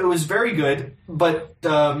very good, but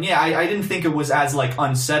I didn't think it was as like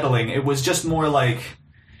unsettling. It was just more like,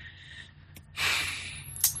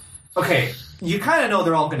 okay, you kind of know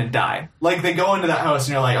they're all going to die. Like, they go into that house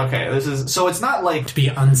and you're like, okay, this is... So it's not like... To be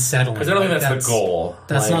unsettling. Because I don't think that's the goal.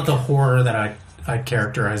 That's not the horror that I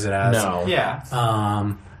characterize it as. No.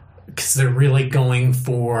 Yeah. Because they're really going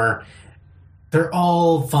for... They're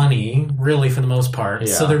all funny, really, for the most part.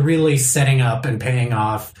 Yeah. So they're really setting up and paying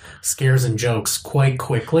off scares and jokes quite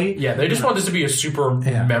quickly. Yeah, they just want this to be a super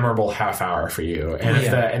memorable half hour for you, and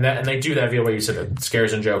and they do that via what you said,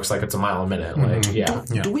 scares and jokes, like it's a mile a minute.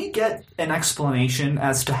 Like, do we get an explanation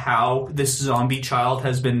as to how this zombie child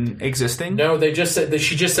has been existing? No, they just said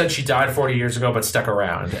she she died 40 years ago, but stuck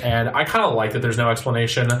around, and I kind of like that. There's no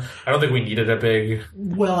explanation. I don't think we needed a big.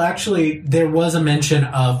 Well, actually, there was a mention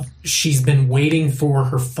of she's been waiting for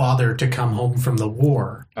her father to come home from the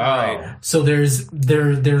war. Oh. So there's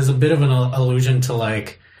a bit of an allusion to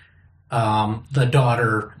like the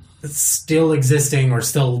daughter still existing or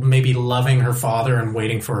still maybe loving her father and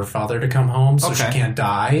waiting for her father to come home so she can't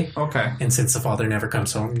die. Okay. And since the father never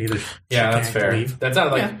comes home, neither that's fair. Leave. That's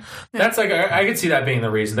not like that's like I could see that being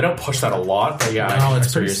the reason. They don't push that a lot, but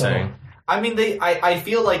it's pretty you're saying. I mean, I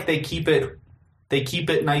feel like they keep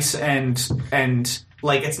it nice and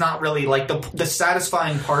like, it's not really, like, the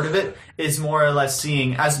satisfying part of it is more or less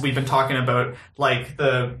seeing, as we've been talking about, like,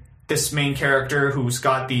 this main character who's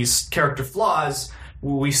got these character flaws,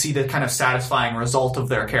 we see the kind of satisfying result of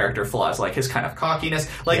their character flaws, like his kind of cockiness.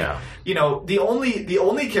 Like, you know, the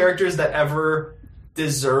only characters that ever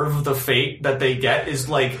deserve the fate that they get is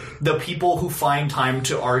like the people who find time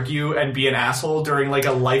to argue and be an asshole during like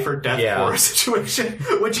a life or death horror situation,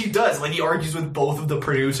 which he does. Like, he argues with both of the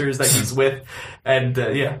producers that he's with, and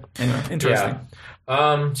anyway, interesting.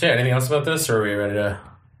 So anything else about this, or are we ready to?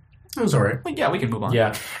 It was alright. Well, yeah, we can move on.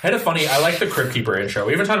 Yeah. I like the Crypt Keeper intro.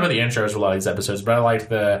 We haven't talked about the intros for a lot of these episodes, but I liked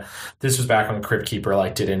this was back when the Crypt Keeper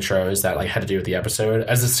like did intros that like had to do with the episode.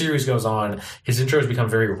 As the series goes on, his intros become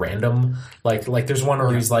very random. Like there's one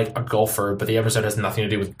where he's like a golfer, but the episode has nothing to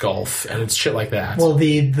do with golf, and it's shit like that. Well,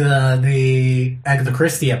 the Agatha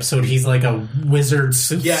Christie episode, he's like a wizard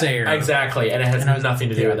soothsayer. Yeah, exactly, and it has nothing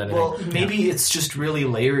to do with anything. Well, maybe it's just really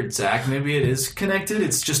layered, Zach. Maybe it is connected.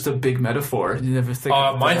 It's just a big metaphor. You never think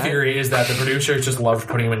of my theory is that the producers just loved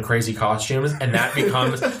putting him in crazy costumes, and that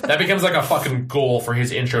becomes like a fucking goal for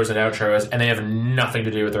his intros and outros, and they have nothing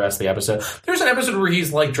to do with the rest of the episode. There's an episode where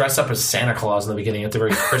he's like dressed up as Santa Claus in the beginning. It's a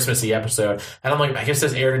very Christmassy episode, and I'm like, I guess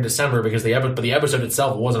this aired in December because the episode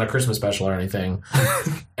itself wasn't a Christmas special or anything.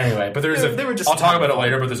 Anyway, but I'll talk about it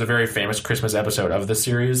later, but there's a very famous Christmas episode of this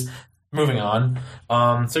series. Moving on.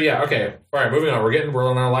 Okay. All right, moving on. We're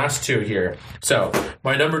on our last two here. So,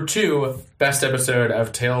 my number 2 best episode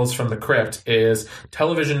of Tales from the Crypt is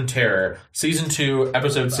Television Terror, Season 2,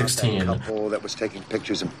 Episode 16. A couple that was taking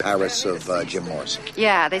pictures in Paris of Jim Morrison.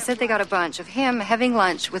 Yeah, they said they got a bunch of him having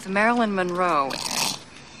lunch with Marilyn Monroe.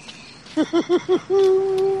 Okay.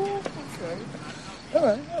 All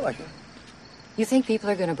right, I like it. You think people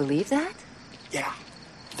are going to believe that? Yeah.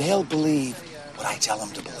 They'll believe what I tell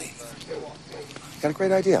them to believe. Got a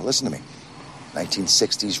great idea. Listen to me.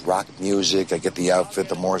 1960s rock music. I get the outfit,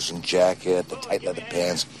 the Morrison jacket, the tight leather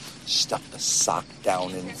pants, stuff the sock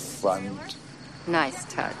down in front. Nice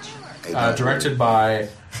touch. Directed by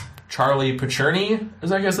Charlie Picerni,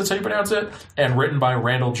 I guess that's how you pronounce it, and written by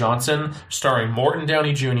Randall Johnson, starring Morton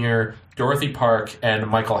Downey Jr., Dorothy Park, and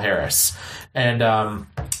Michael Harris. And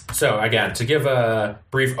so, again, to give a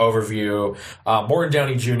brief overview, Morton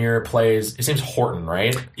Downey Jr. plays... His name's Horton,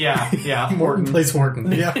 right? Yeah. Morton plays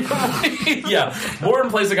Horton. Yeah. Yeah.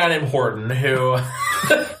 Morton plays a guy named Horton, who...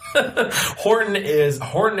 Horton is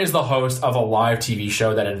the host of a live TV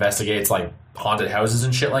show that investigates, like, haunted houses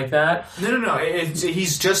and shit like that. No.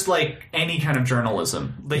 He's just like any kind of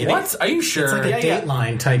journalism. What? Are you sure? It's like a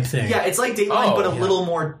Dateline type thing. Yeah, it's like Dateline, but a little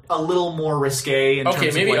more risque. In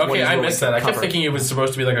terms maybe. Of I missed that. I kept thinking it was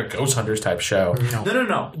supposed to be like a Ghost Hunters type show. No.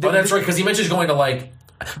 Oh, that's right. Because he mentions going to like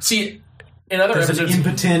see. In other There's episodes, an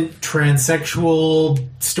impotent transsexual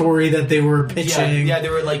story that they were pitching. Yeah, they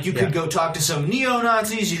were like, you could go talk to some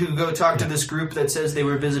neo-Nazis, you could go talk to this group that says they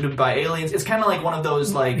were visited by aliens. It's kind of like one of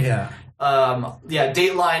those, like...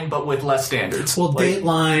 Dateline, but with less standards. Well,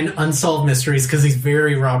 Dateline, Unsolved Mysteries, because he's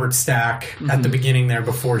very Robert Stack at the beginning there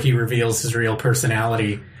before he reveals his real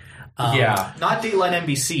personality. Not Dateline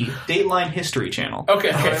NBC, Dateline History Channel.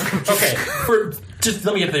 Okay. Just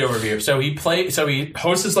let me get the overview. So he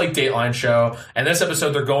hosts this like Dateline show, and this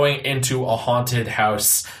episode they're going into a haunted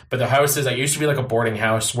house. But the house is used to be like a boarding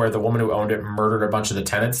house where the woman who owned it murdered a bunch of the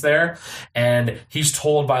tenants there. And he's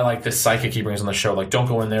told by like this psychic he brings on the show, like, don't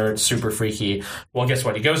go in there, it's super freaky. Well, guess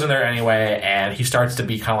what? He goes in there anyway, and he starts to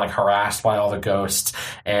be kind of like harassed by all the ghosts,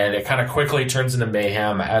 and it kind of quickly turns into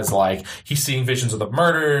mayhem as like he's seeing visions of the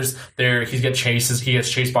murders. He gets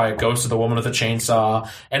chased by a ghost of the woman with a chainsaw,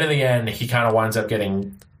 and in the end he kind of winds up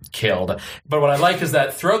getting killed. But what I like is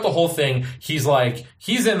that throughout the whole thing, he's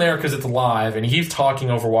in there because it's live, and he's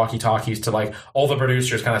talking over walkie-talkies to like all the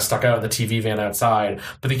producers kind of stuck out in the TV van outside,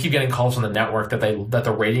 but they keep getting calls from the network that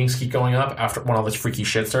the ratings keep going up after when all this freaky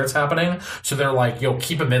shit starts happening. So they're like, yo,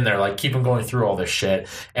 keep him in there, like keep him going through all this shit.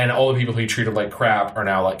 And all the people who he treated like crap are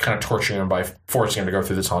now like kind of torturing him by forcing him to go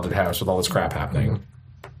through this haunted house with all this crap happening.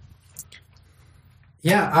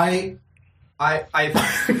 Yeah, I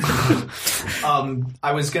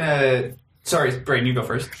was gonna. Sorry, Brayden, you go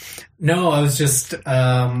first. No, I was just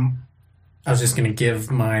gonna give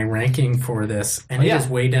my ranking for this, and it is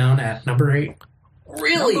way down at number 8.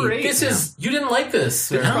 Really? Number 8? You didn't like this?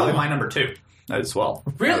 This is probably my number 2 as well.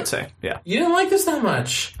 Really? I would say, yeah. You didn't like this that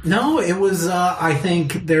much? No, it was. I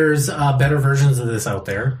think there's better versions of this out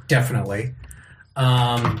there, definitely.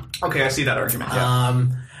 Okay, I see that argument. Yeah.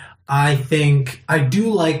 I think I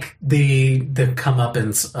do like the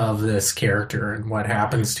comeuppance of this character and what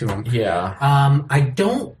happens to him. Yeah. I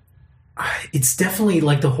don't. It's definitely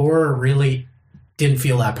like the horror really didn't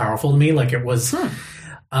feel that powerful to me. Like it was, or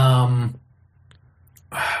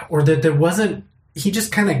that there wasn't. He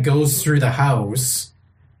just kind of goes through the house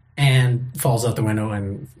and falls out the window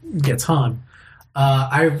and gets hung.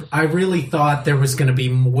 I really thought there was going to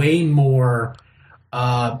be way more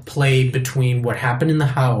play between what happened in the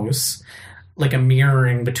house, like a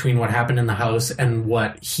mirroring between what happened in the house and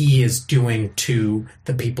what he is doing to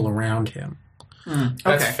the people around him.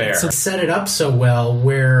 That's fair. So set it up so well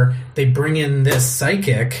where they bring in this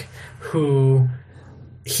psychic who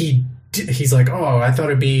he's like, oh, I thought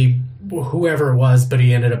it'd be whoever it was, but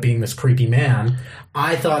he ended up being this creepy man.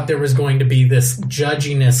 I thought there was going to be this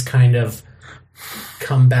judginess kind of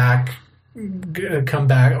come back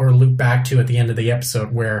or loop back to at the end of the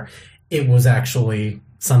episode where it was actually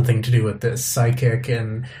something to do with this psychic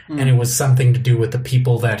and it was something to do with the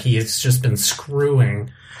people that he has just been screwing.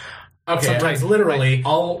 Okay, sometimes literally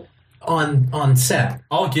on set.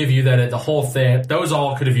 I'll give you that the whole thing, those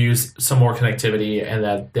all could have used some more connectivity and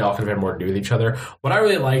that they all could have had more to do with each other. What I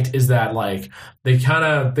really liked is that like they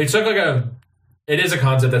took like it is a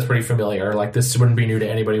concept that's pretty familiar. Like, this wouldn't be new to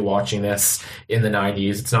anybody watching this in the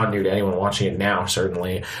 90s. It's not new to anyone watching it now,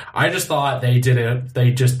 certainly. I just thought they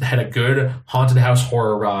just had a good haunted house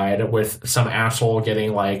horror ride with some asshole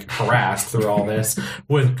getting, like, harassed through all this,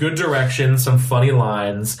 with good direction, some funny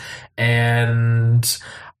lines, and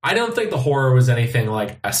I don't think the horror was anything,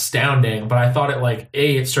 like, astounding, but I thought it, like,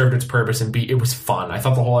 A, it served its purpose, and B, it was fun. I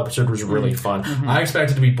thought the whole episode was really fun. Mm-hmm. I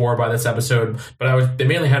expected to be bored by this episode, but they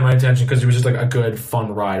mainly had my attention because it was just, like, a good,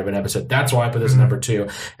 fun ride of an episode. That's why I put this number 2.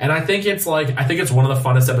 And I think it's one of the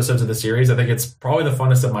funnest episodes of the series. I think it's probably the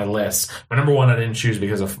funnest of my list. My number 1 I didn't choose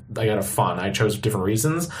because I got a fun. I chose different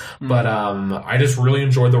reasons. Mm-hmm. But I just really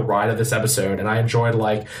enjoyed the ride of this episode, and I enjoyed,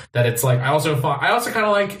 like, that it's, like, I also kind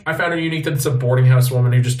of, like, I found it unique that it's a boarding house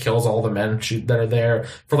woman who just kills all the men that are there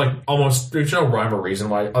for like almost, there's no rhyme or reason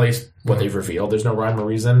why, at least what they've revealed, there's no rhyme or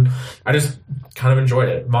reason. I just kind of enjoyed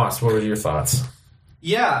it. Moss, what were your thoughts?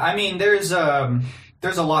 Yeah, I mean, there's a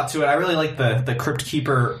lot to it. I really like the Crypt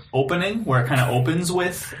Keeper opening where it kind of opens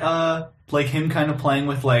with like him kind of playing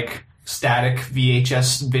with like static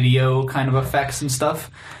VHS video kind of effects and stuff.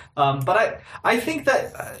 But I think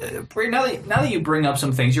that now that you bring up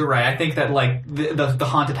some things, you're right. I think that like the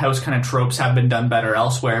haunted house kind of tropes have been done better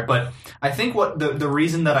elsewhere. But I think what the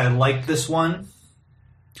reason that I liked this one.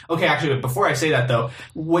 Okay, actually, before I say that though,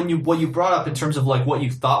 what you brought up in terms of like what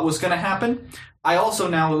you thought was going to happen, I also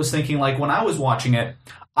now was thinking like when I was watching it,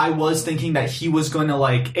 I was thinking that he was going to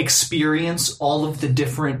like experience all of the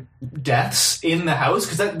different deaths in the house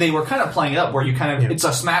because they were kind of playing it up where you kind of it's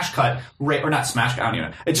a smash cut right, or not smash cut, I don't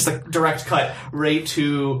even know. It's just a direct cut right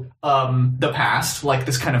to the past, like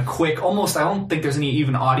this kind of quick, almost, I don't think there's any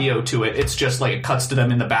even audio to it. It's just like it cuts to them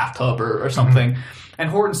in the bathtub or something, and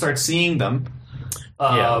Horton starts seeing them.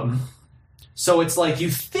 So it's like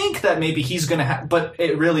you think that maybe he's going to but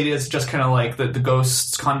it really is just kind of like the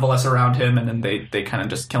ghosts convalesce around him and then they kind of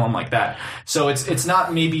just kill him like that. So it's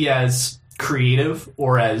not maybe as creative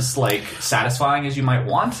or as like satisfying as you might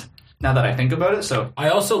want. Now that I think about it, so I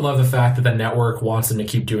also love the fact that the network wants them to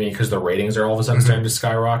keep doing it because the ratings are all of a sudden starting to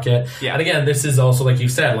skyrocket. Yeah. And again, this is also, like you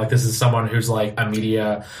said, like this is someone who's like a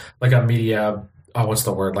media, oh, what's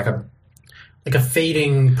the word? Like a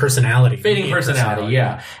fading personality.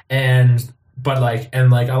 Yeah. But I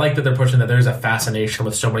like that they're pushing that there's a fascination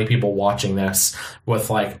with so many people watching this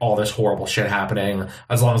with like all this horrible shit happening.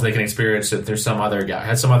 As long as they can experience it, there's some other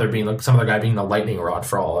guy being the lightning rod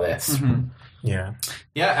for all of this. Mm-hmm. Yeah.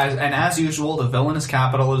 As usual, the villain is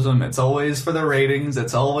capitalism. It's always for the ratings.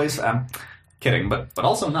 It's always kidding, but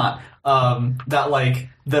also not. That like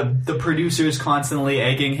the producers constantly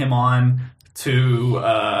egging him on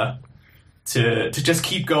to just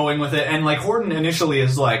keep going with it, and like Horton initially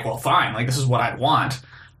is like, well, fine, like this is what I want.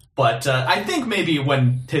 But I think maybe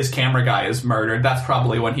when his camera guy is murdered, that's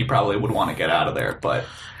probably when he probably would want to get out of there. But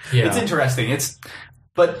it's interesting.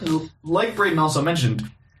 But like Braden also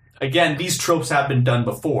mentioned, again, these tropes have been done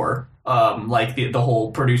before. Like the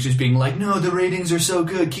whole producers being like, no, the ratings are so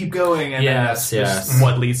good, keep going. And then that's just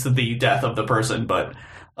what leads to the death of the person. But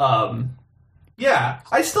yeah,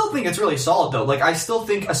 I still think it's really solid, though. Like, I still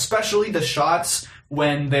think, especially the shots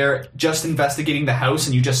when they're just investigating the house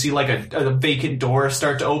and you just see, like, a vacant door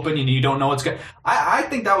start to open and you don't know what's going on. I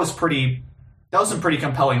think that was some pretty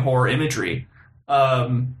compelling horror imagery.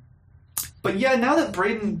 But yeah, now that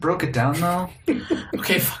Braden broke it down, though...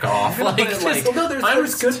 okay, fuck off.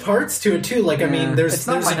 There's good parts to it, too. Like, I mean, it's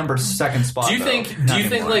not my second spot, Do you think,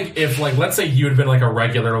 like, if, like, let's say you had been, like, a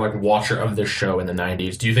regular, like, watcher of this show in the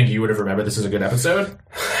 90s, do you think you would have remembered this as a good episode?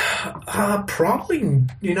 Probably,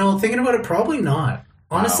 thinking about it, probably not.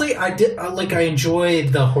 Honestly, I did, I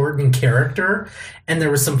enjoyed the Horton character, and there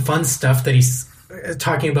was some fun stuff that he's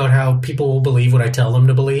talking about how people will believe what I tell them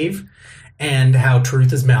to believe. And how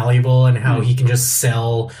truth is malleable, and how he can just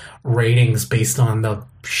sell ratings based on the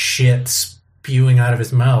shit spewing out of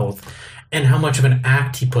his mouth, and how much of an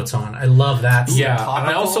act he puts on. I love that. Yeah, and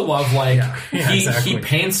I also love, he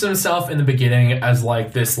paints himself in the beginning as,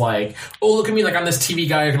 like, this, like, oh, look at me, like, I'm this TV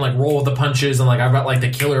guy who can, like, roll with the punches, and, like, I've got, like, the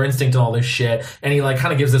killer instinct and all this shit. And he, like,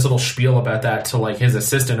 kind of gives this little spiel about that to, like, his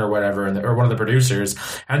assistant or whatever, or one of the producers.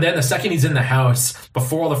 And then the second he's in the house,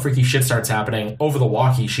 before all the freaky shit starts happening, over the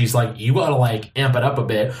walkie, she's like, you gotta, like, amp it up a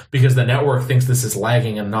bit, because the network thinks this is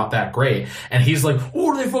lagging and not that great. And he's like,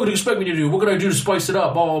 what do they fucking expect me to do? What can I do to spice it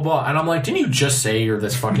up? Blah, blah, blah. And I'm like, didn't you just say you're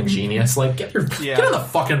this fucking genius? Like, get on the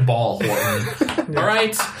fucking ball, Horton. All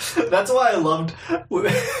right? That's why I loved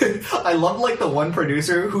like the one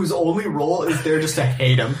producer whose only role is there just to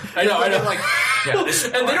hate him. I know. Like, and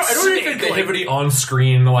I don't even think they have any on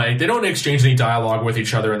screen. Like, they don't exchange any dialogue with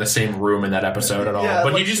each other in the same room in that episode at all.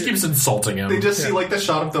 But he just keeps insulting him. They just see like the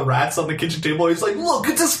shot of the rats on the kitchen table. He's like, look,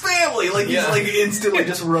 it's his family. Like he's like instantly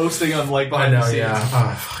just roasting him like behind the scenes. Yeah.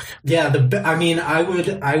 Oh, fuck. Yeah,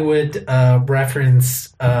 I would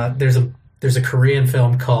reference there's a Korean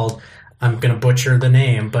film called, I'm gonna butcher the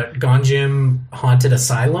name, but Gonjim Haunted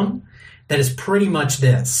Asylum, that is pretty much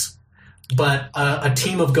this, but a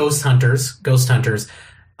team of ghost hunters,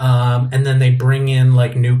 and then they bring in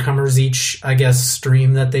like newcomers each, I guess,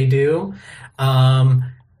 stream that they do,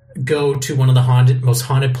 go to one of the most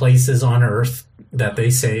haunted places on Earth that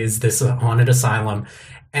they say is this haunted asylum.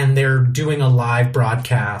 And they're doing a live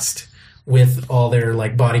broadcast with all their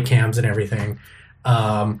like body cams and everything,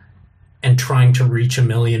 and trying to reach 1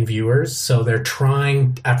 million viewers. So they're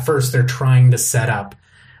trying to set up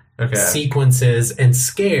sequences and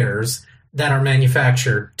scares that are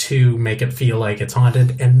manufactured to make it feel like it's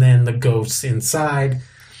haunted, and then the ghosts inside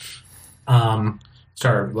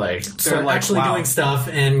start actually doing stuff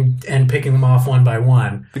and picking them off one by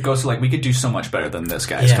one. The ghosts are like, we could do so much better than this,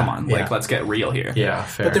 guys. Come on, like let's get real here. Yeah,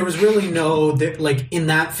 fair. But there was really in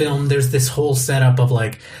that film, there's this whole setup of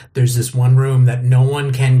like, there's this one room that no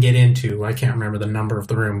one can get into. I can't remember the number of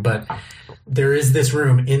the room, but there is this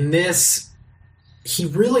room. In this, he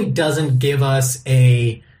really doesn't give us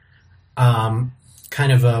a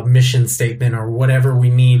kind of a mission statement or whatever we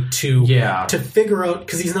need to figure out,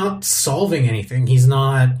 because he's not solving anything.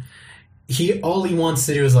 All he wants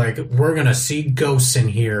to do is like, we're gonna see ghosts in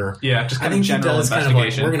here. Yeah, just kind of general investigation. Kind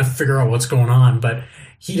of like, we're gonna figure out what's going on, but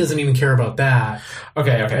he doesn't even care about that.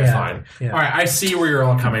 Okay, fine. Yeah. All right, I see where you're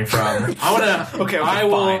all coming from. Fine.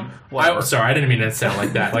 Sorry, I didn't mean to sound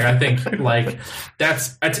like that. Like, I think like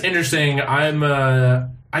that's interesting.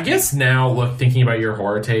 I guess now, thinking about your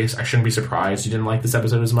horror taste, I shouldn't be surprised you didn't like this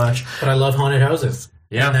episode as much. But I love haunted houses.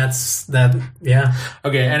 Yeah. And that's that, yeah.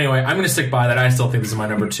 Okay, anyway, I'm going to stick by that. I still think this is my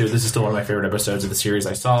number 2. This is still one of my favorite episodes of the series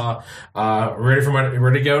I saw. Ready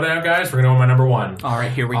to go now, guys? We're going to go with my number 1. All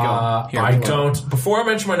right, here we go. Before I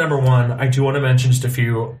mention my number 1, I do want to mention just a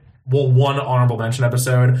few one honorable mention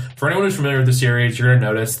episode. For anyone who's familiar with the series, you're going to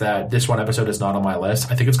notice that this one episode is not on my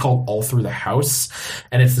list. I think it's called All Through the House,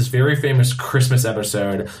 and it's this very famous Christmas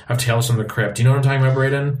episode of Tales from the Crypt. Do you know what I'm talking about,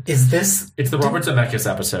 Braden? Is this... It's the Robert Zemeckis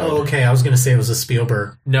episode. Oh, okay. I was going to say it was a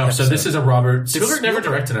Spielberg No, episode. So this is a Robert... Spielberg never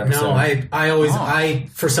directed an episode. No, I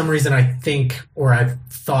for some reason, I think, or I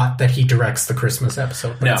thought that he directs the Christmas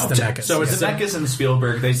episode, but it's Zemeckis. So it's Zemeckis and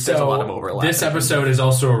Spielberg. There's a lot of overlap. This episode is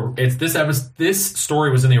also... This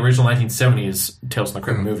story was in the original 1970s Tales from the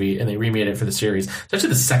Crypt movie, and they remade it for the series. It's actually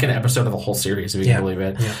the second episode of the whole series, if you can believe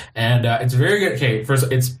it. Yeah. And it's very good. Okay, first,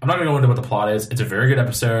 I'm not going to go into what the plot is. It's a very good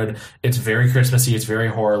episode. It's very Christmassy. It's very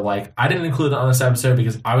horror-like. I didn't include it on this episode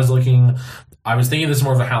because I was thinking this is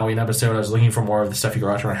more of a Halloween episode. I was looking for more of the stuff you can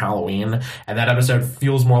watch around Halloween, and that episode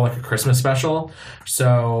feels more like a Christmas special.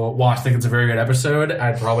 So while I think it's a very good episode,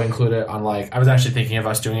 I'd probably include it on I was actually thinking of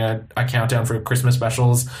us doing a countdown for Christmas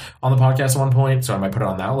specials on the podcast at one point, so I might put it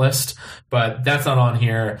on that list. But that's not on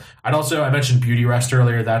here. I mentioned Beauty Rest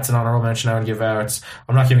earlier. That's an honorable mention I would give out.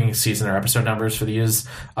 I'm not giving season or episode numbers for these.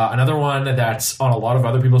 Another one that's on a lot of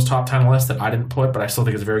other people's top 10 lists that I didn't put, but I still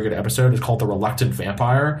think is a very good episode, is called The Reluctant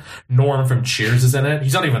Vampire. Norm from Cheers is in it.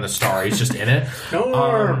 He's not even the star. He's just in it.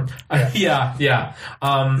 Norm! Yeah.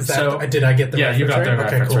 Did I get the you got the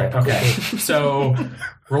reference cool. right. Okay. So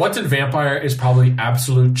Reluctant Vampire is probably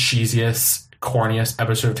absolute cheesiest, corniest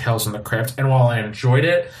episode of Tales from the Crypt, and while I enjoyed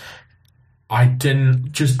it, I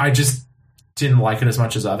just didn't like it as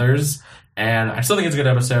much as others. And I still think it's a good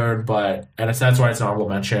episode, that's why it's an honorable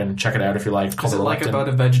mention. Check it out if you like. It's called Is it like about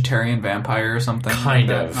a vegetarian vampire or something? Kind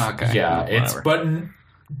of. Okay. Yeah. But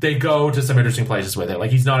they go to some interesting places with it.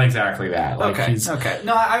 He's not exactly that. Okay.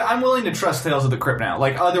 No, I'm willing to trust Tales of the Crypt now.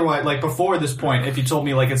 Otherwise, before this point, if you told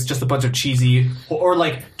me it's just a bunch of cheesy or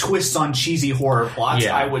twists on cheesy horror plots,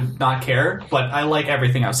 I would not care. But I like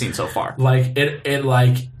everything I've seen so far.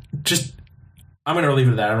 I'm going to leave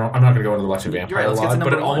it at that. I'm not going to go into the Reluctant Vampire a lot,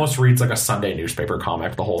 but it almost reads like a Sunday newspaper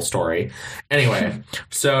comic, the whole story. Anyway,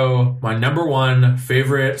 so my number one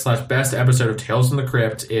favorite / best episode of Tales from the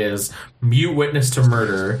Crypt is Mute Witness to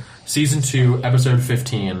Murder, Season 2, Episode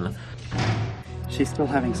 15. She's still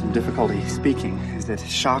having some difficulty speaking. Is it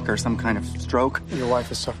shock or some kind of stroke? Your wife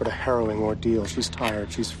has suffered a harrowing ordeal. She's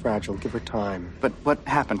tired. She's fragile. Give her time. But what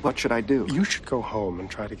happened? What should I do? You should go home and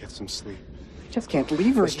try to get some sleep. Just can't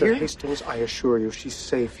leave her here. Mr. Hastings, I assure you she's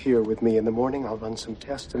safe here with me. In the morning, I'll run some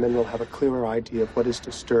tests, and then we'll have a clearer idea of what is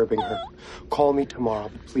disturbing her. Call me tomorrow,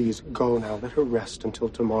 but please go now. Let her rest until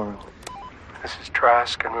tomorrow. This is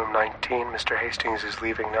Trask in room 19. Mr. Hastings is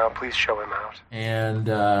leaving now. Please show him out. And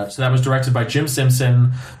so that was directed by Jim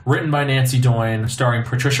Simpson, written by Nancy Doyne, starring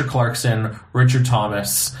Patricia Clarkson, Richard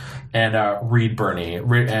Thomas, and Reed Birney.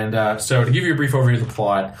 So to give you a brief overview of the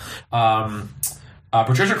plot,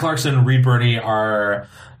 Patricia Clarkson and Reed Birney are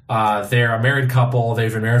they're a married couple.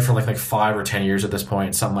 They've been married for like 5 or 10 years at this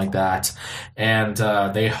point, something like that. And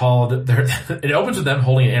it opens with them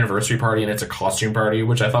holding an anniversary party, and it's a costume party,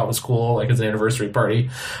 which I thought was cool, as an anniversary party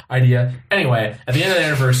idea. Anyway, at the end of the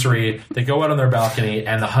anniversary, they go out on their balcony,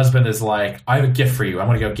 and the husband is like, I have a gift for you. I'm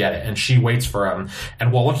going to go get it. And she waits for him.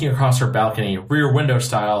 And while looking across her balcony, rear window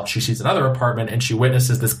style, she sees another apartment, and she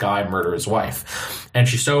witnesses this guy murder his wife. And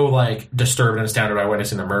she's so disturbed and astounded by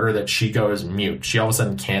witnessing the murder that she goes mute. She all of a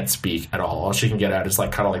sudden can't speak at all. All she can get out is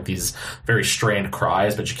these very strained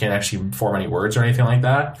cries, but she can't actually form any words or anything like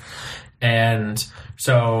that. And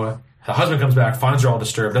so the husband comes back, finds her all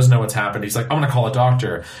disturbed, doesn't know what's happened. He's like, I'm going to call a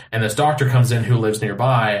doctor. And this doctor comes in who lives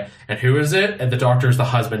nearby. And who is it? And the doctor is the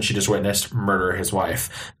husband she just witnessed murder his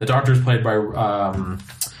wife. The doctor is played by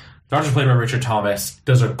Richard Thomas,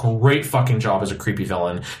 does a great fucking job as a creepy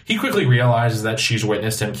villain. He quickly realizes that she's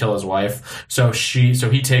witnessed him kill his wife, so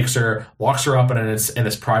he takes her, locks her up in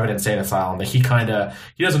this private insane asylum that he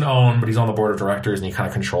doesn't own, but he's on the board of directors and he kind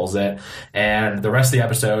of controls it. And the rest of the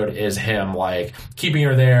episode is him keeping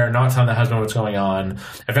her there, not telling the husband what's going on.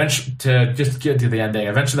 Eventually, to just get to the ending,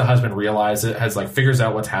 the husband figures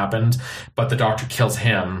out what's happened, but the doctor kills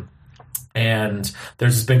him. And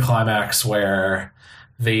there's this big climax where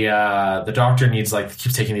the doctor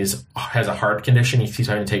keeps taking has a heart condition. He keeps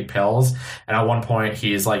having to take pills. And at one point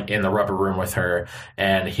he's in the rubber room with her,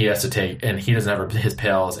 and he doesn't have his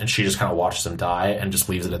pills, and she just kind of watches him die and just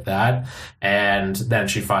leaves it at that. And then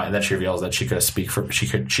she reveals that she could speak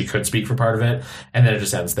for part of it. And then it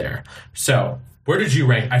just ends there. So where did you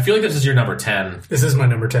rank? I feel like this is your number 10. This is my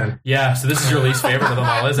number 10. Yeah. So this is your least favorite of them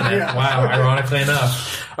all, isn't it? Yeah. Wow. Ironically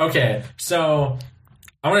enough. Okay. So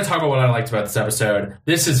I want to talk about what I liked about this episode.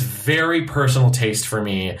 This is very personal taste for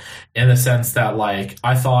me in the sense that,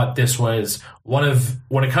 I thought this was when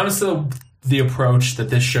it comes to the approach that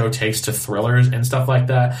this show takes to thrillers and stuff like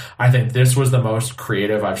that, I think this was the most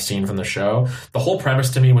creative I've seen from the show. The whole premise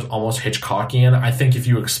to me was almost Hitchcockian. I think if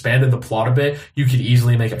you expanded the plot a bit, you could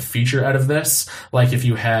easily make a feature out of this. Like if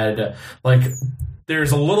you had, like,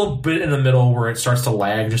 there's a little bit in the middle where it starts to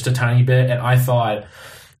lag just a tiny bit, and I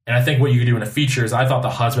think what you could do in a feature is I thought the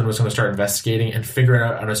husband was going to start investigating and figure it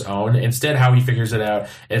out on his own. Instead, how he figures it out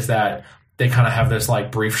is that they kind of have this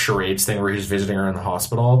like brief charades thing where he's visiting her in the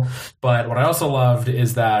hospital. But what I also loved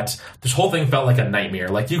is that this whole thing felt like a nightmare.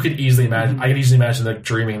 Like you could easily imagine, I could easily imagine like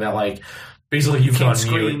dreaming that like basically you can't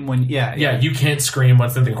scream when you can't scream when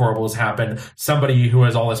something horrible has happened. Somebody who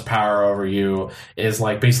has all this power over you is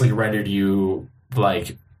like basically has rendered you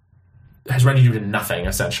to nothing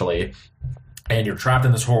essentially. And you're trapped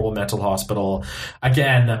in this horrible mental hospital.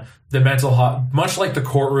 Again, the much like the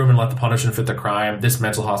courtroom and Let the Punishment Fit the Crime, this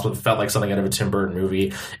mental hospital felt like something out of a Tim Burton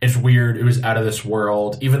movie. It's weird. It was out of this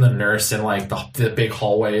world. Even the nurse in like the big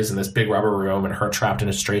hallways in this big rubber room and her trapped in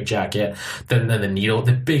a straitjacket. Then the needle,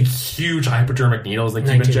 the big, huge hypodermic needles they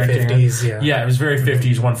keep injecting her. Yeah, it was very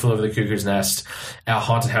 50s, One Flew Over the Cuckoo's Nest,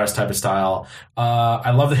 haunted house type of style.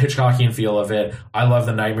 I love the Hitchcockian feel of it. I love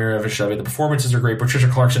the nightmare of it. The performances are great. Patricia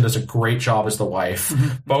Clarkson does a great job as the wife,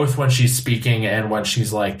 both when she's speaking and when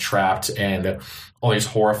she's like trapped and all these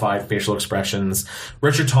horrified facial expressions.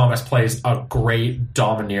 Richard Thomas plays a great,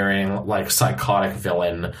 domineering, like psychotic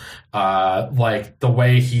villain. Like the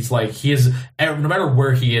way he's like, he is, no matter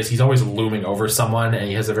where he is, he's always looming over someone, and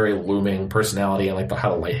he has a very looming personality, and like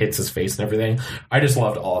how the light hits his face and everything. I just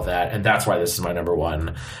loved all of that, and that's why this is my number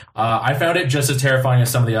one. I found it just as terrifying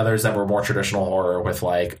as some of the others that were more traditional horror with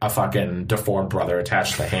like a fucking deformed brother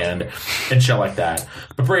attached to the hand and shit like that.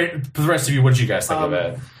 But for the rest of you, what did you guys think of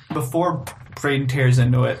it? Before Braden tears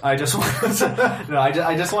into it, I just want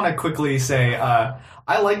to quickly say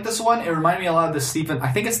I like this one. It reminded me a lot of the Steven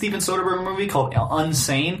Soderbergh movie called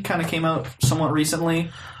Unsane. Kind of came out somewhat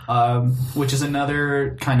recently, which is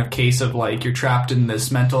another kind of case of like you're trapped in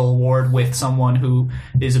this mental ward with someone who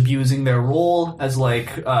is abusing their role as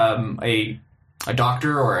like a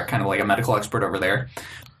doctor or a kind of like a medical expert over there.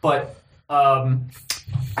 But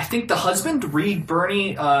I think the husband, Reed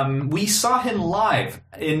Birney, we saw him live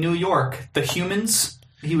in New York. The Humans.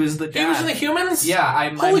 He was the dad. He was in The Humans? Yeah,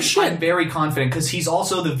 I'm very confident because he's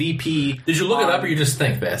also the VP. Did you look it up or you just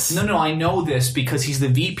think this? No, I know this because he's the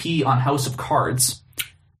VP on House of Cards.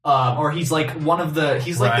 Or he's like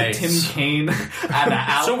he's like the Tim Kaine.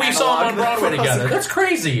 So we saw him on Broadway together. That's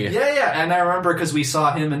crazy. Yeah. And I remember because we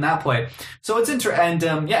saw him in that play. So it's interesting.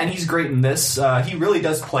 And he's great in this. He really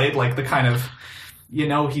does play like the kind of,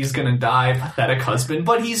 he's gonna die, pathetic husband,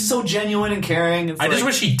 but he's so genuine and caring. I just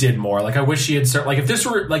wish he did more. Like, I wish he had started. Like, if this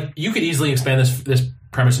were like, you could easily expand this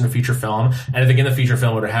premise in a feature film, and I think in the feature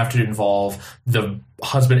film it would have to involve the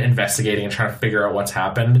husband investigating and trying to figure out what's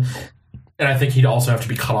happened. And I think he'd also have to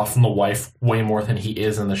be cut off from the wife way more than he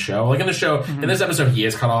is in the show. Like in the show, in this episode, he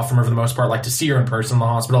is cut off from her for the most part. Like to see her in person in the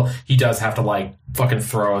hospital, he does have to like fucking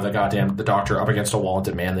throw the doctor up against a wall and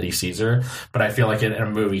demand that he sees her. But I feel like in a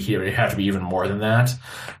movie, he would have to be even more than that.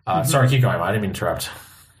 Sorry, keep going. I didn't mean to interrupt.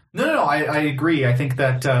 No, I agree. I think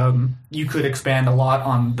that you could expand a lot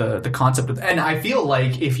on the concept of, and I feel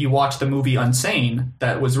like if you watch the movie Unsane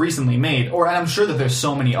that was recently made, and I'm sure that there's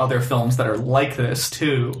so many other films that are like this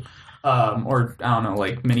too. Or I don't know,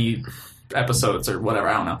 like mini episodes or whatever.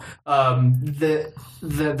 I don't know.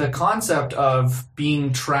 The concept of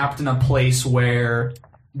being trapped in a place where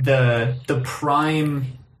the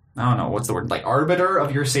prime, I don't know what's the word, like arbiter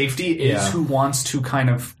of your safety is who wants to kind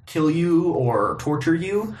of kill you or torture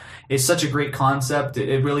you is such a great concept.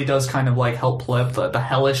 It really does kind of like help play up the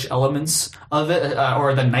hellish elements of it,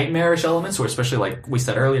 or the nightmarish elements, where especially like we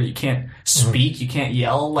said earlier, you can't speak, you can't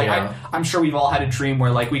yell. Like I'm sure we've all had a dream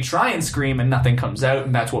where like we try and scream and nothing comes out,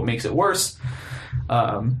 and that's what makes it worse.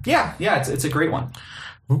 It's a great one.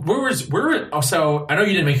 So I know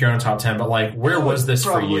you didn't make your own top 10, but like where was this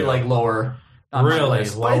for you? Like lower. Really?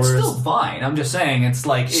 But it's still fine. I'm just saying, it's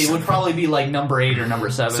like, it would probably be like number 8 or number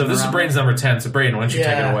 7. So this is Braden's number 10. So Braden, why don't you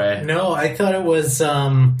take it away? No, I thought it was,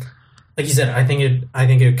 like you said, I think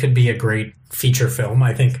it could be a great feature film.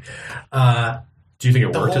 I think, do you think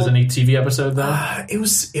it worked as a TV episode though? It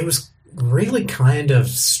was really kind of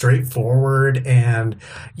straightforward, and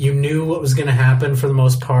you knew what was going to happen for the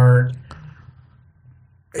most part.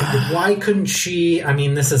 Why couldn't she? I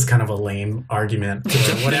mean, this is kind of a lame argument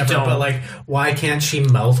or whatever, but like, why can't she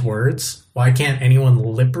mouth words? Why can't anyone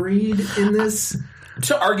lip read in this?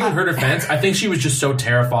 To argue in her defense, I think she was just so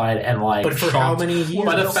terrified and like. But for how many years?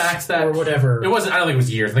 By the fact that or whatever, it wasn't. I don't think it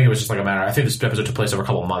was years. I think it was just like a matter. I think this episode took place over a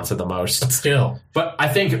couple of months at the most. But still, but I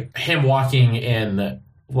think him walking in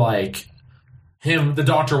like the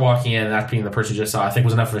doctor walking in and that being the person you just saw, I think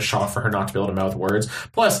was enough of a shock for her not to be able to mouth words.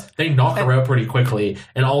 Plus, they knock her out pretty quickly,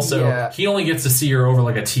 and also he only gets to see her over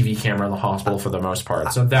like a TV camera in the hospital for the most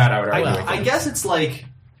part. So that I would argue. I guess it's like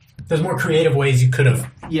there's more creative ways you could have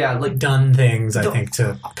done things. I think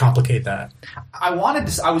to complicate that. I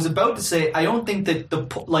was about to say I don't think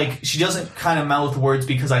that she doesn't kind of mouth words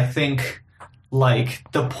because I think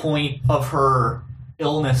like the point of her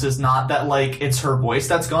illness is not that like it's her voice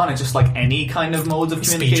that's gone, it's just like any kind of modes of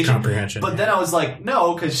communication. Speech comprehension. But then I was like,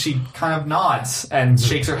 no, because she kind of nods and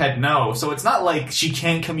shakes her head no. So it's not like she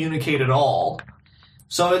can't communicate at all.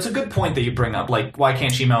 So it's a good point that you bring up. Like, why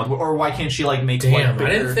can't she mouth, or why can't she like make? Damn,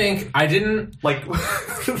 bigger? I didn't like.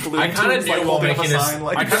 I kind of knew while making this.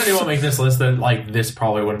 I kind of knew while making this list that like this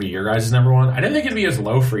probably wouldn't be your guys' number one. I didn't think it'd be as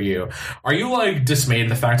low for you. Are you like dismayed at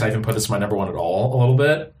the fact I even put this my number one at all? A little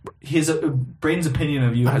bit. His Braden's opinion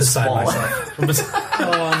of you has fallen.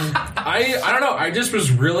 I don't know. I just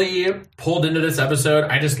was really pulled into this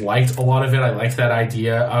episode. I just liked a lot of it. I liked that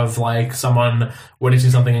idea of like someone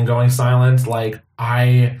witnessing something and going silent. Like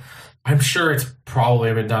I'm sure it's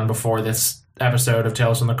probably been done before this episode of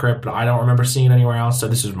Tales from the Crypt, but I don't remember seeing it anywhere else. So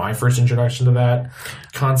this is my first introduction to that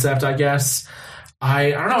concept, I guess.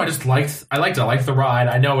 I don't know. I liked the ride.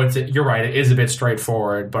 I know you're right. It is a bit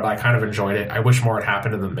straightforward, but I kind of enjoyed it. I wish more had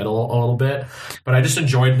happened in the middle a little bit, but I just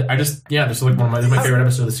enjoyed. This is like one of my favorite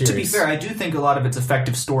episodes of the series. To be fair, I do think a lot of its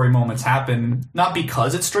effective story moments happen not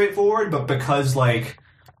because it's straightforward, but because like.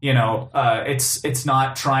 It's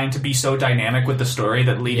not trying to be so dynamic with the story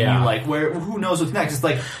that leading you like who knows what's next. It's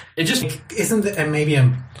like it just isn't. And maybe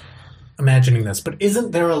I'm imagining this, but isn't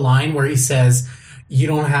there a line where he says, "You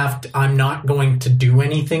don't have to. I'm not going to do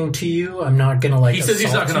anything to you. I'm not going to like." He says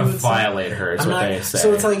he's not going to violate her. Is what they say.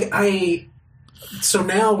 So it's like So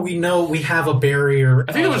now we know we have a barrier.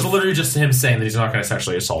 I think it was literally just him saying that he's not going to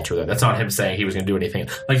sexually assault her. That's not him saying he was going to do anything.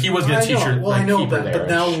 Like he was going to teach her. Well, I know, but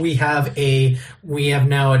now we have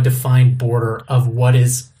now a defined border of what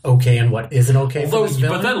is okay and what isn't okay.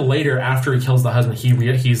 But then later, after he kills the husband,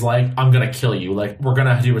 he's like, "I'm going to kill you. Like we're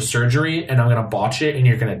going to do a surgery, and I'm going to botch it, and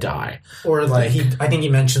you're going to die." Or like, I think he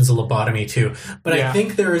mentions a lobotomy too. But I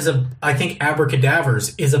think I think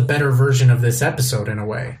Abracadavers is a better version of this episode in a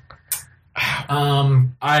way.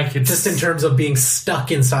 I could just in terms of being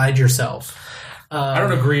stuck inside yourself. I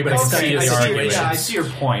don't agree, but I see the argument. I see your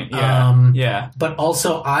point. Yeah, But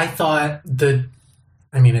also, I thought that.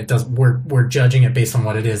 I mean, it does. We're judging it based on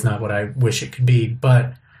what it is, not what I wish it could be.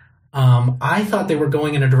 But I thought they were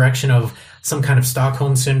going in a direction of some kind of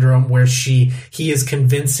Stockholm syndrome, where he is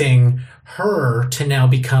convincing her to now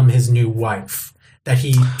become his new wife. That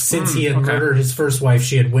since he had murdered his first wife,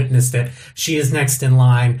 she had witnessed it. She is next in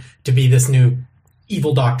line to be this new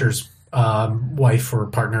evil doctor's wife or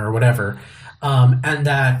partner or whatever, and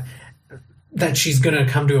that she's going to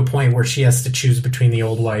come to a point where she has to choose between the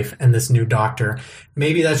old wife and this new doctor.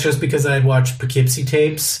 Maybe that's just because I had watched Poughkeepsie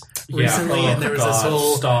tapes recently, and there was this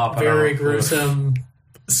whole very gruesome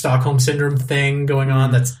Stockholm syndrome thing going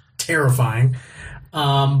on that's terrifying.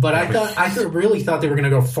 But I really thought they were going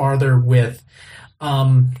to go farther with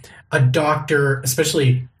a doctor,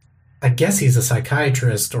 especially, I guess he's a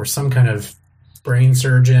psychiatrist or some kind of brain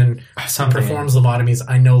surgeon, performs lobotomies.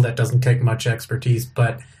 I know that doesn't take much expertise,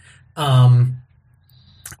 but Braden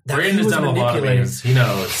has done lobotomies. He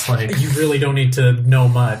knows. Like you really don't need to know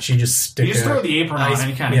much. You just throw the apron on and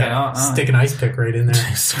you kind of get out. Stick an ice pick right in there.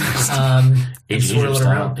 And swirl it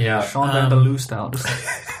around. Yeah, Sean Van Bellew style.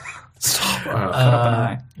 Stop. Cut up an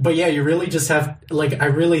eye. But yeah, you really just have I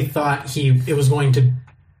really thought he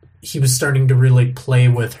was starting to really play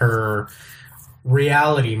with her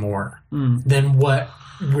reality more than what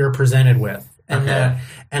we're presented with, and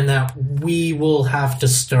that we will have to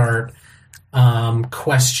start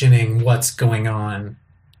questioning what's going on.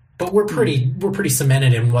 But we're pretty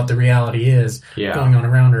cemented in what the reality is going on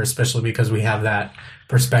around her, especially because we have that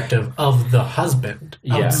perspective of the husband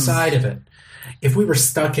outside of it. If we were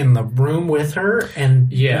stuck in the room with her and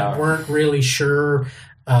we weren't really sure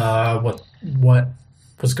what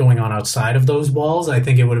was going on outside of those walls, I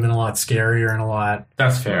think it would have been a lot scarier and a lot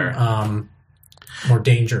more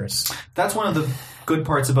dangerous. That's one of the good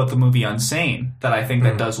parts about the movie Unsane that I think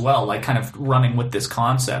that does well, like kind of running with this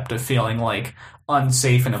concept of feeling like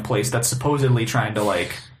unsafe in a place that's supposedly trying to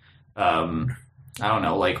I don't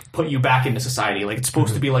know, like put you back into society. Like it's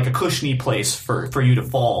supposed to be like a cushiony place for you to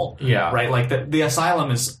fall. Yeah. Right? Like the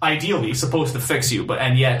asylum is ideally supposed to fix you,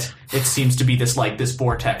 and yet it seems to be this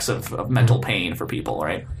vortex of mental pain for people,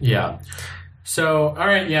 right? Yeah. So, all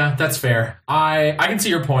right, yeah, that's fair. I can see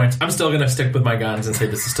your point. I'm still going to stick with my guns and say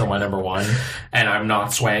this is still my number one, and I'm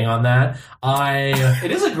not swaying on that.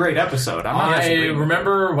 It is a great episode. I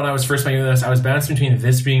remember when I was first making this, I was bouncing between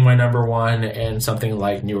this being my number one and something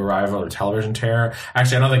like New Arrival or Television Terror.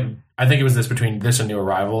 Actually, I think it was between this and New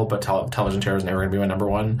Arrival, but Television Terror was never going to be my number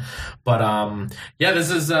one. But yeah, this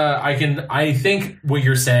is I think what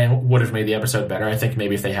you're saying would have made the episode better. I think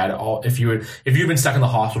maybe if they had if you'd been stuck in the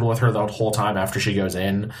hospital with her the whole time after she goes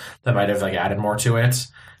in, that might have added more to it.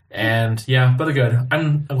 And yeah, but good.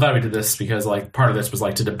 I'm glad we did this because part of this was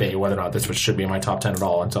to debate whether or not this should be in my top 10 at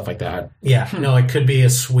all and stuff like that. Yeah, no, it could be a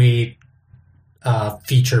sweet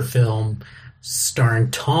feature film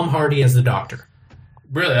starring Tom Hardy as the Doctor.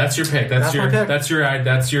 Really, that's your pick. That's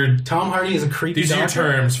your. Tom Hardy is a creepy. These are your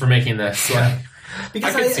terms for making this. Yeah.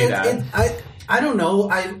 Because I could see that. I don't know.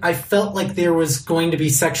 I felt like there was going to be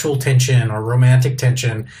sexual tension or romantic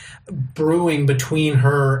tension brewing between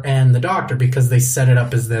her and the Doctor because they set it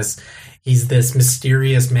up as he's this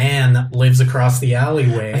mysterious man that lives across the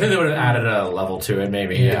alleyway. I think they would have added a level to it,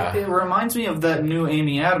 maybe. Yeah. It reminds me of that new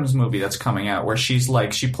Amy Adams movie that's coming out where she's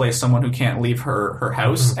she plays someone who can't leave her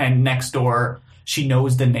house, and next door she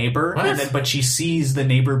knows the neighbor, but she sees the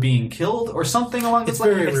neighbor being killed or something along this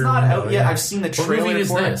line. It's not out yet. I've seen the trailer. What movie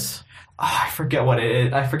is this? I forget what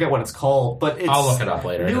it's called, but I'll look it up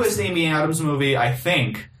later. Newest Amy Adams movie, I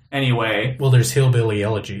think. Anyway, well, there's Hillbilly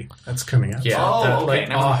Elegy that's coming out. Yeah. Okay.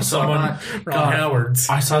 Someone, Ron Howard's.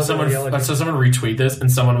 I saw someone retweet this,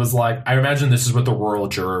 and someone was like, "I imagine this is what the Royal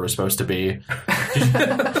Juror was supposed to be."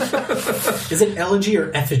 Is it Elegy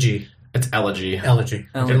or Effigy? It's Elegy. Elegy.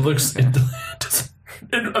 It looks.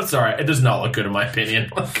 I'm sorry. It does not look good in my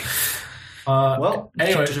opinion. Well,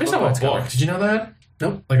 anyway, it's based on a book. Did you know that?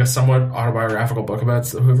 Nope. A somewhat autobiographical book about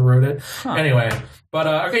whoever wrote it. Huh. Anyway, but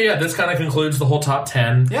okay, yeah, this kind of concludes the whole top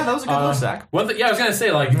 10. Yeah, that was a good list, Zach. I was gonna say,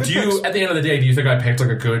 do you at the end of the day, do you think I picked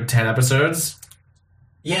a good 10 episodes?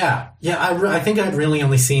 Yeah. I think I'd really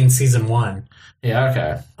only seen season 1. Yeah,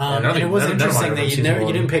 okay. And it was interesting that you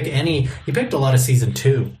didn't pick any. You picked a lot of season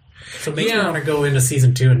 2, so it makes me want to go into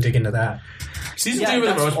season 2 and dig into that. Season 2 for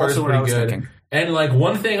the most part is pretty good. Thinking. And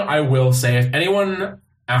one thing I will say, if anyone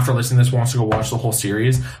after listening to this wants to go watch the whole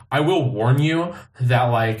series, I will warn you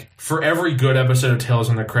that for every good episode of Tales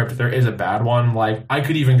from the Crypt, there is a bad one. I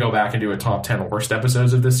could even go back and do a top 10 worst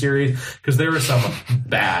episodes of this series because there are some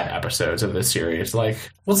bad episodes of this series.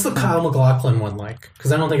 What's the Kyle MacLachlan one like?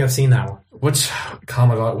 Because I don't think I've seen that one. Which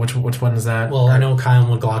one is that? Well, I know Kyle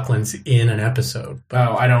MacLachlan's in an episode.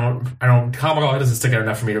 Oh, I don't. Kyle MacLachlan doesn't stick out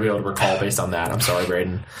enough for me to be able to recall based on that. I'm sorry,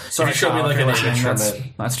 Braden. Sorry, you showed me an image from it.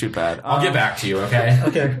 That's too bad. I'll get back to you. Okay.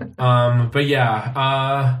 Okay. But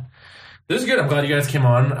yeah. This is good. I'm glad you guys came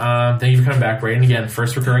on. Thank you for coming back, Braden. Again,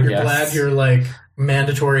 first recurring guest. Glad your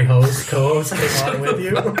mandatory co-host came on with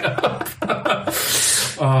you.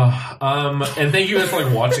 And thank you guys for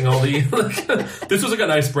watching all the. This was a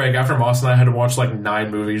nice break. After Moss and I had to watch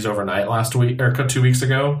 9 movies overnight last week or 2 weeks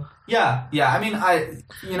ago. Yeah. I mean,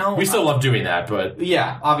 we still love doing that, but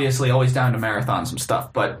yeah, obviously, always down to marathon some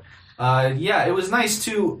stuff. But yeah, it was nice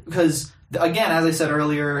too because. Again, as I said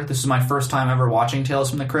earlier, this is my first time ever watching Tales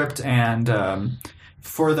from the Crypt, and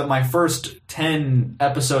for my first 10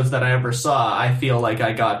 episodes that I ever saw, I feel like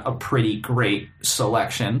I got a pretty great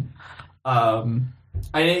selection. It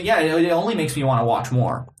only makes me want to watch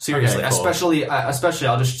more. Seriously, okay, cool. especially,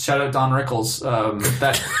 I'll just shout out Don Rickles.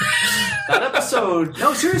 That episode,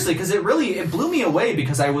 no, seriously, because it blew me away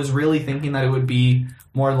because I was really thinking that it would be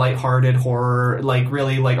more lighthearted horror,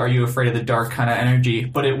 Are You Afraid of the Dark kind of energy,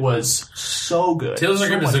 but it was so good. Tales of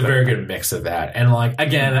the Crypt is a very good mix of that. And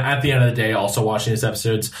again, at the end of the day, also watching these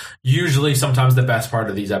episodes, usually sometimes the best part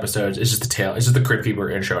of these episodes is just it's just the Crypt Keeper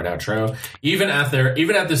intro and outro. Even at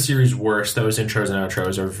the series worst, those intros and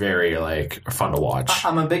outros are very fun to watch.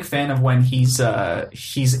 I'm a big fan of when he's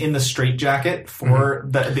in the straitjacket for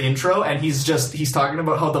the intro, and he's talking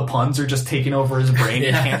about how the puns are just taking over his brain.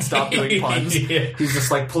 He can't stop doing puns. He's just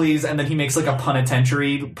please, and then he makes a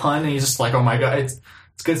punitentiary pun, and he's just oh my god, it's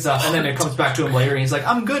good stuff. And then it comes back to him later, and he's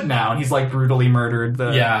I'm good now, and he's brutally murdered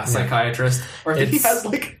the psychiatrist. Or I think he has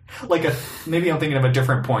maybe I'm thinking of a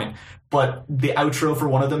different point, but the outro for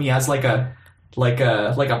one of them, he has like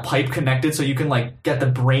a pipe connected so you can like get the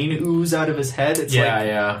brain ooze out of his head. It's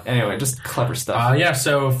Anyway, just clever stuff.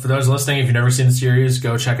 So for those listening, if you've never seen the series,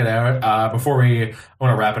 go check it out. I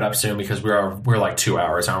want to wrap it up soon because we're like 2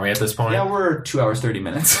 hours, aren't we, at this point? Yeah, we're 2 hours 30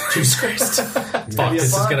 minutes. Jesus Christ! It's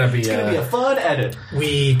gonna be a fun edit.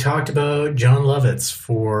 We talked about John Lovitz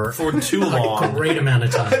for too long, a great amount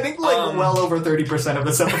of time. I think well over 30% of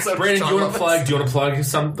this episode. Brandon, do you want to plug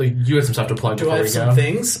something? You had some stuff to plug. Do I have some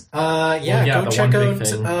things? Go check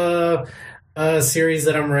out a series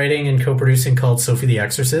that I'm writing and co-producing called Sophie the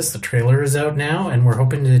Exorcist. The trailer is out now, and we're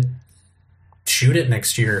hoping to shoot it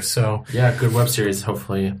next year. So good web series,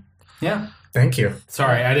 hopefully. Yeah. Thank you.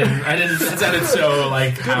 Sorry, I didn't. That sounded so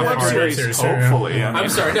like half-hearted. Hopefully, I'm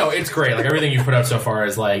sorry. No, it's great. Like everything you put out so far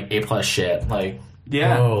is like A+ shit. Like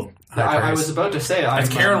I was about to say, as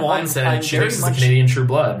Karen Walton said, she thinks it's the Canadian True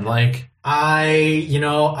Blood. Like that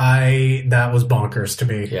was bonkers to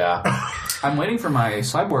me. Yeah. I'm waiting for my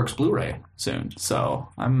Cyborgs Blu-ray soon, so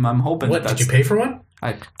I'm hoping. What did you pay for one?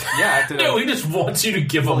 I did. No, he just wants you to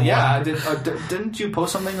give him one. Yeah, didn't you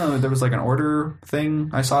post something? There was like an order thing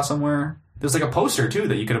I saw somewhere. There's like a poster too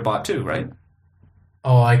that you could have bought too, right?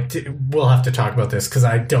 Oh, we'll have to talk about this because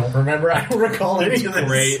I don't remember. I don't recall any of this.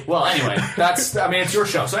 Great. Well, anyway, it's your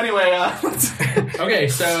show. So anyway, okay.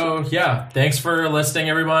 So yeah, thanks for listening,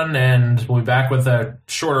 everyone, and we'll be back with a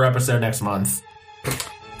shorter episode next month.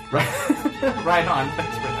 Right on.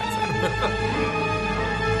 Thanks for that.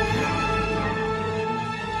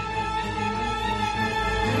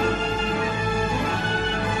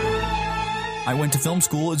 I Went to Film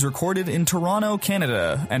School is recorded in Toronto,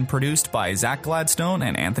 Canada, and produced by Zach Gladstone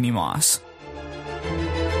and Anthony Moss.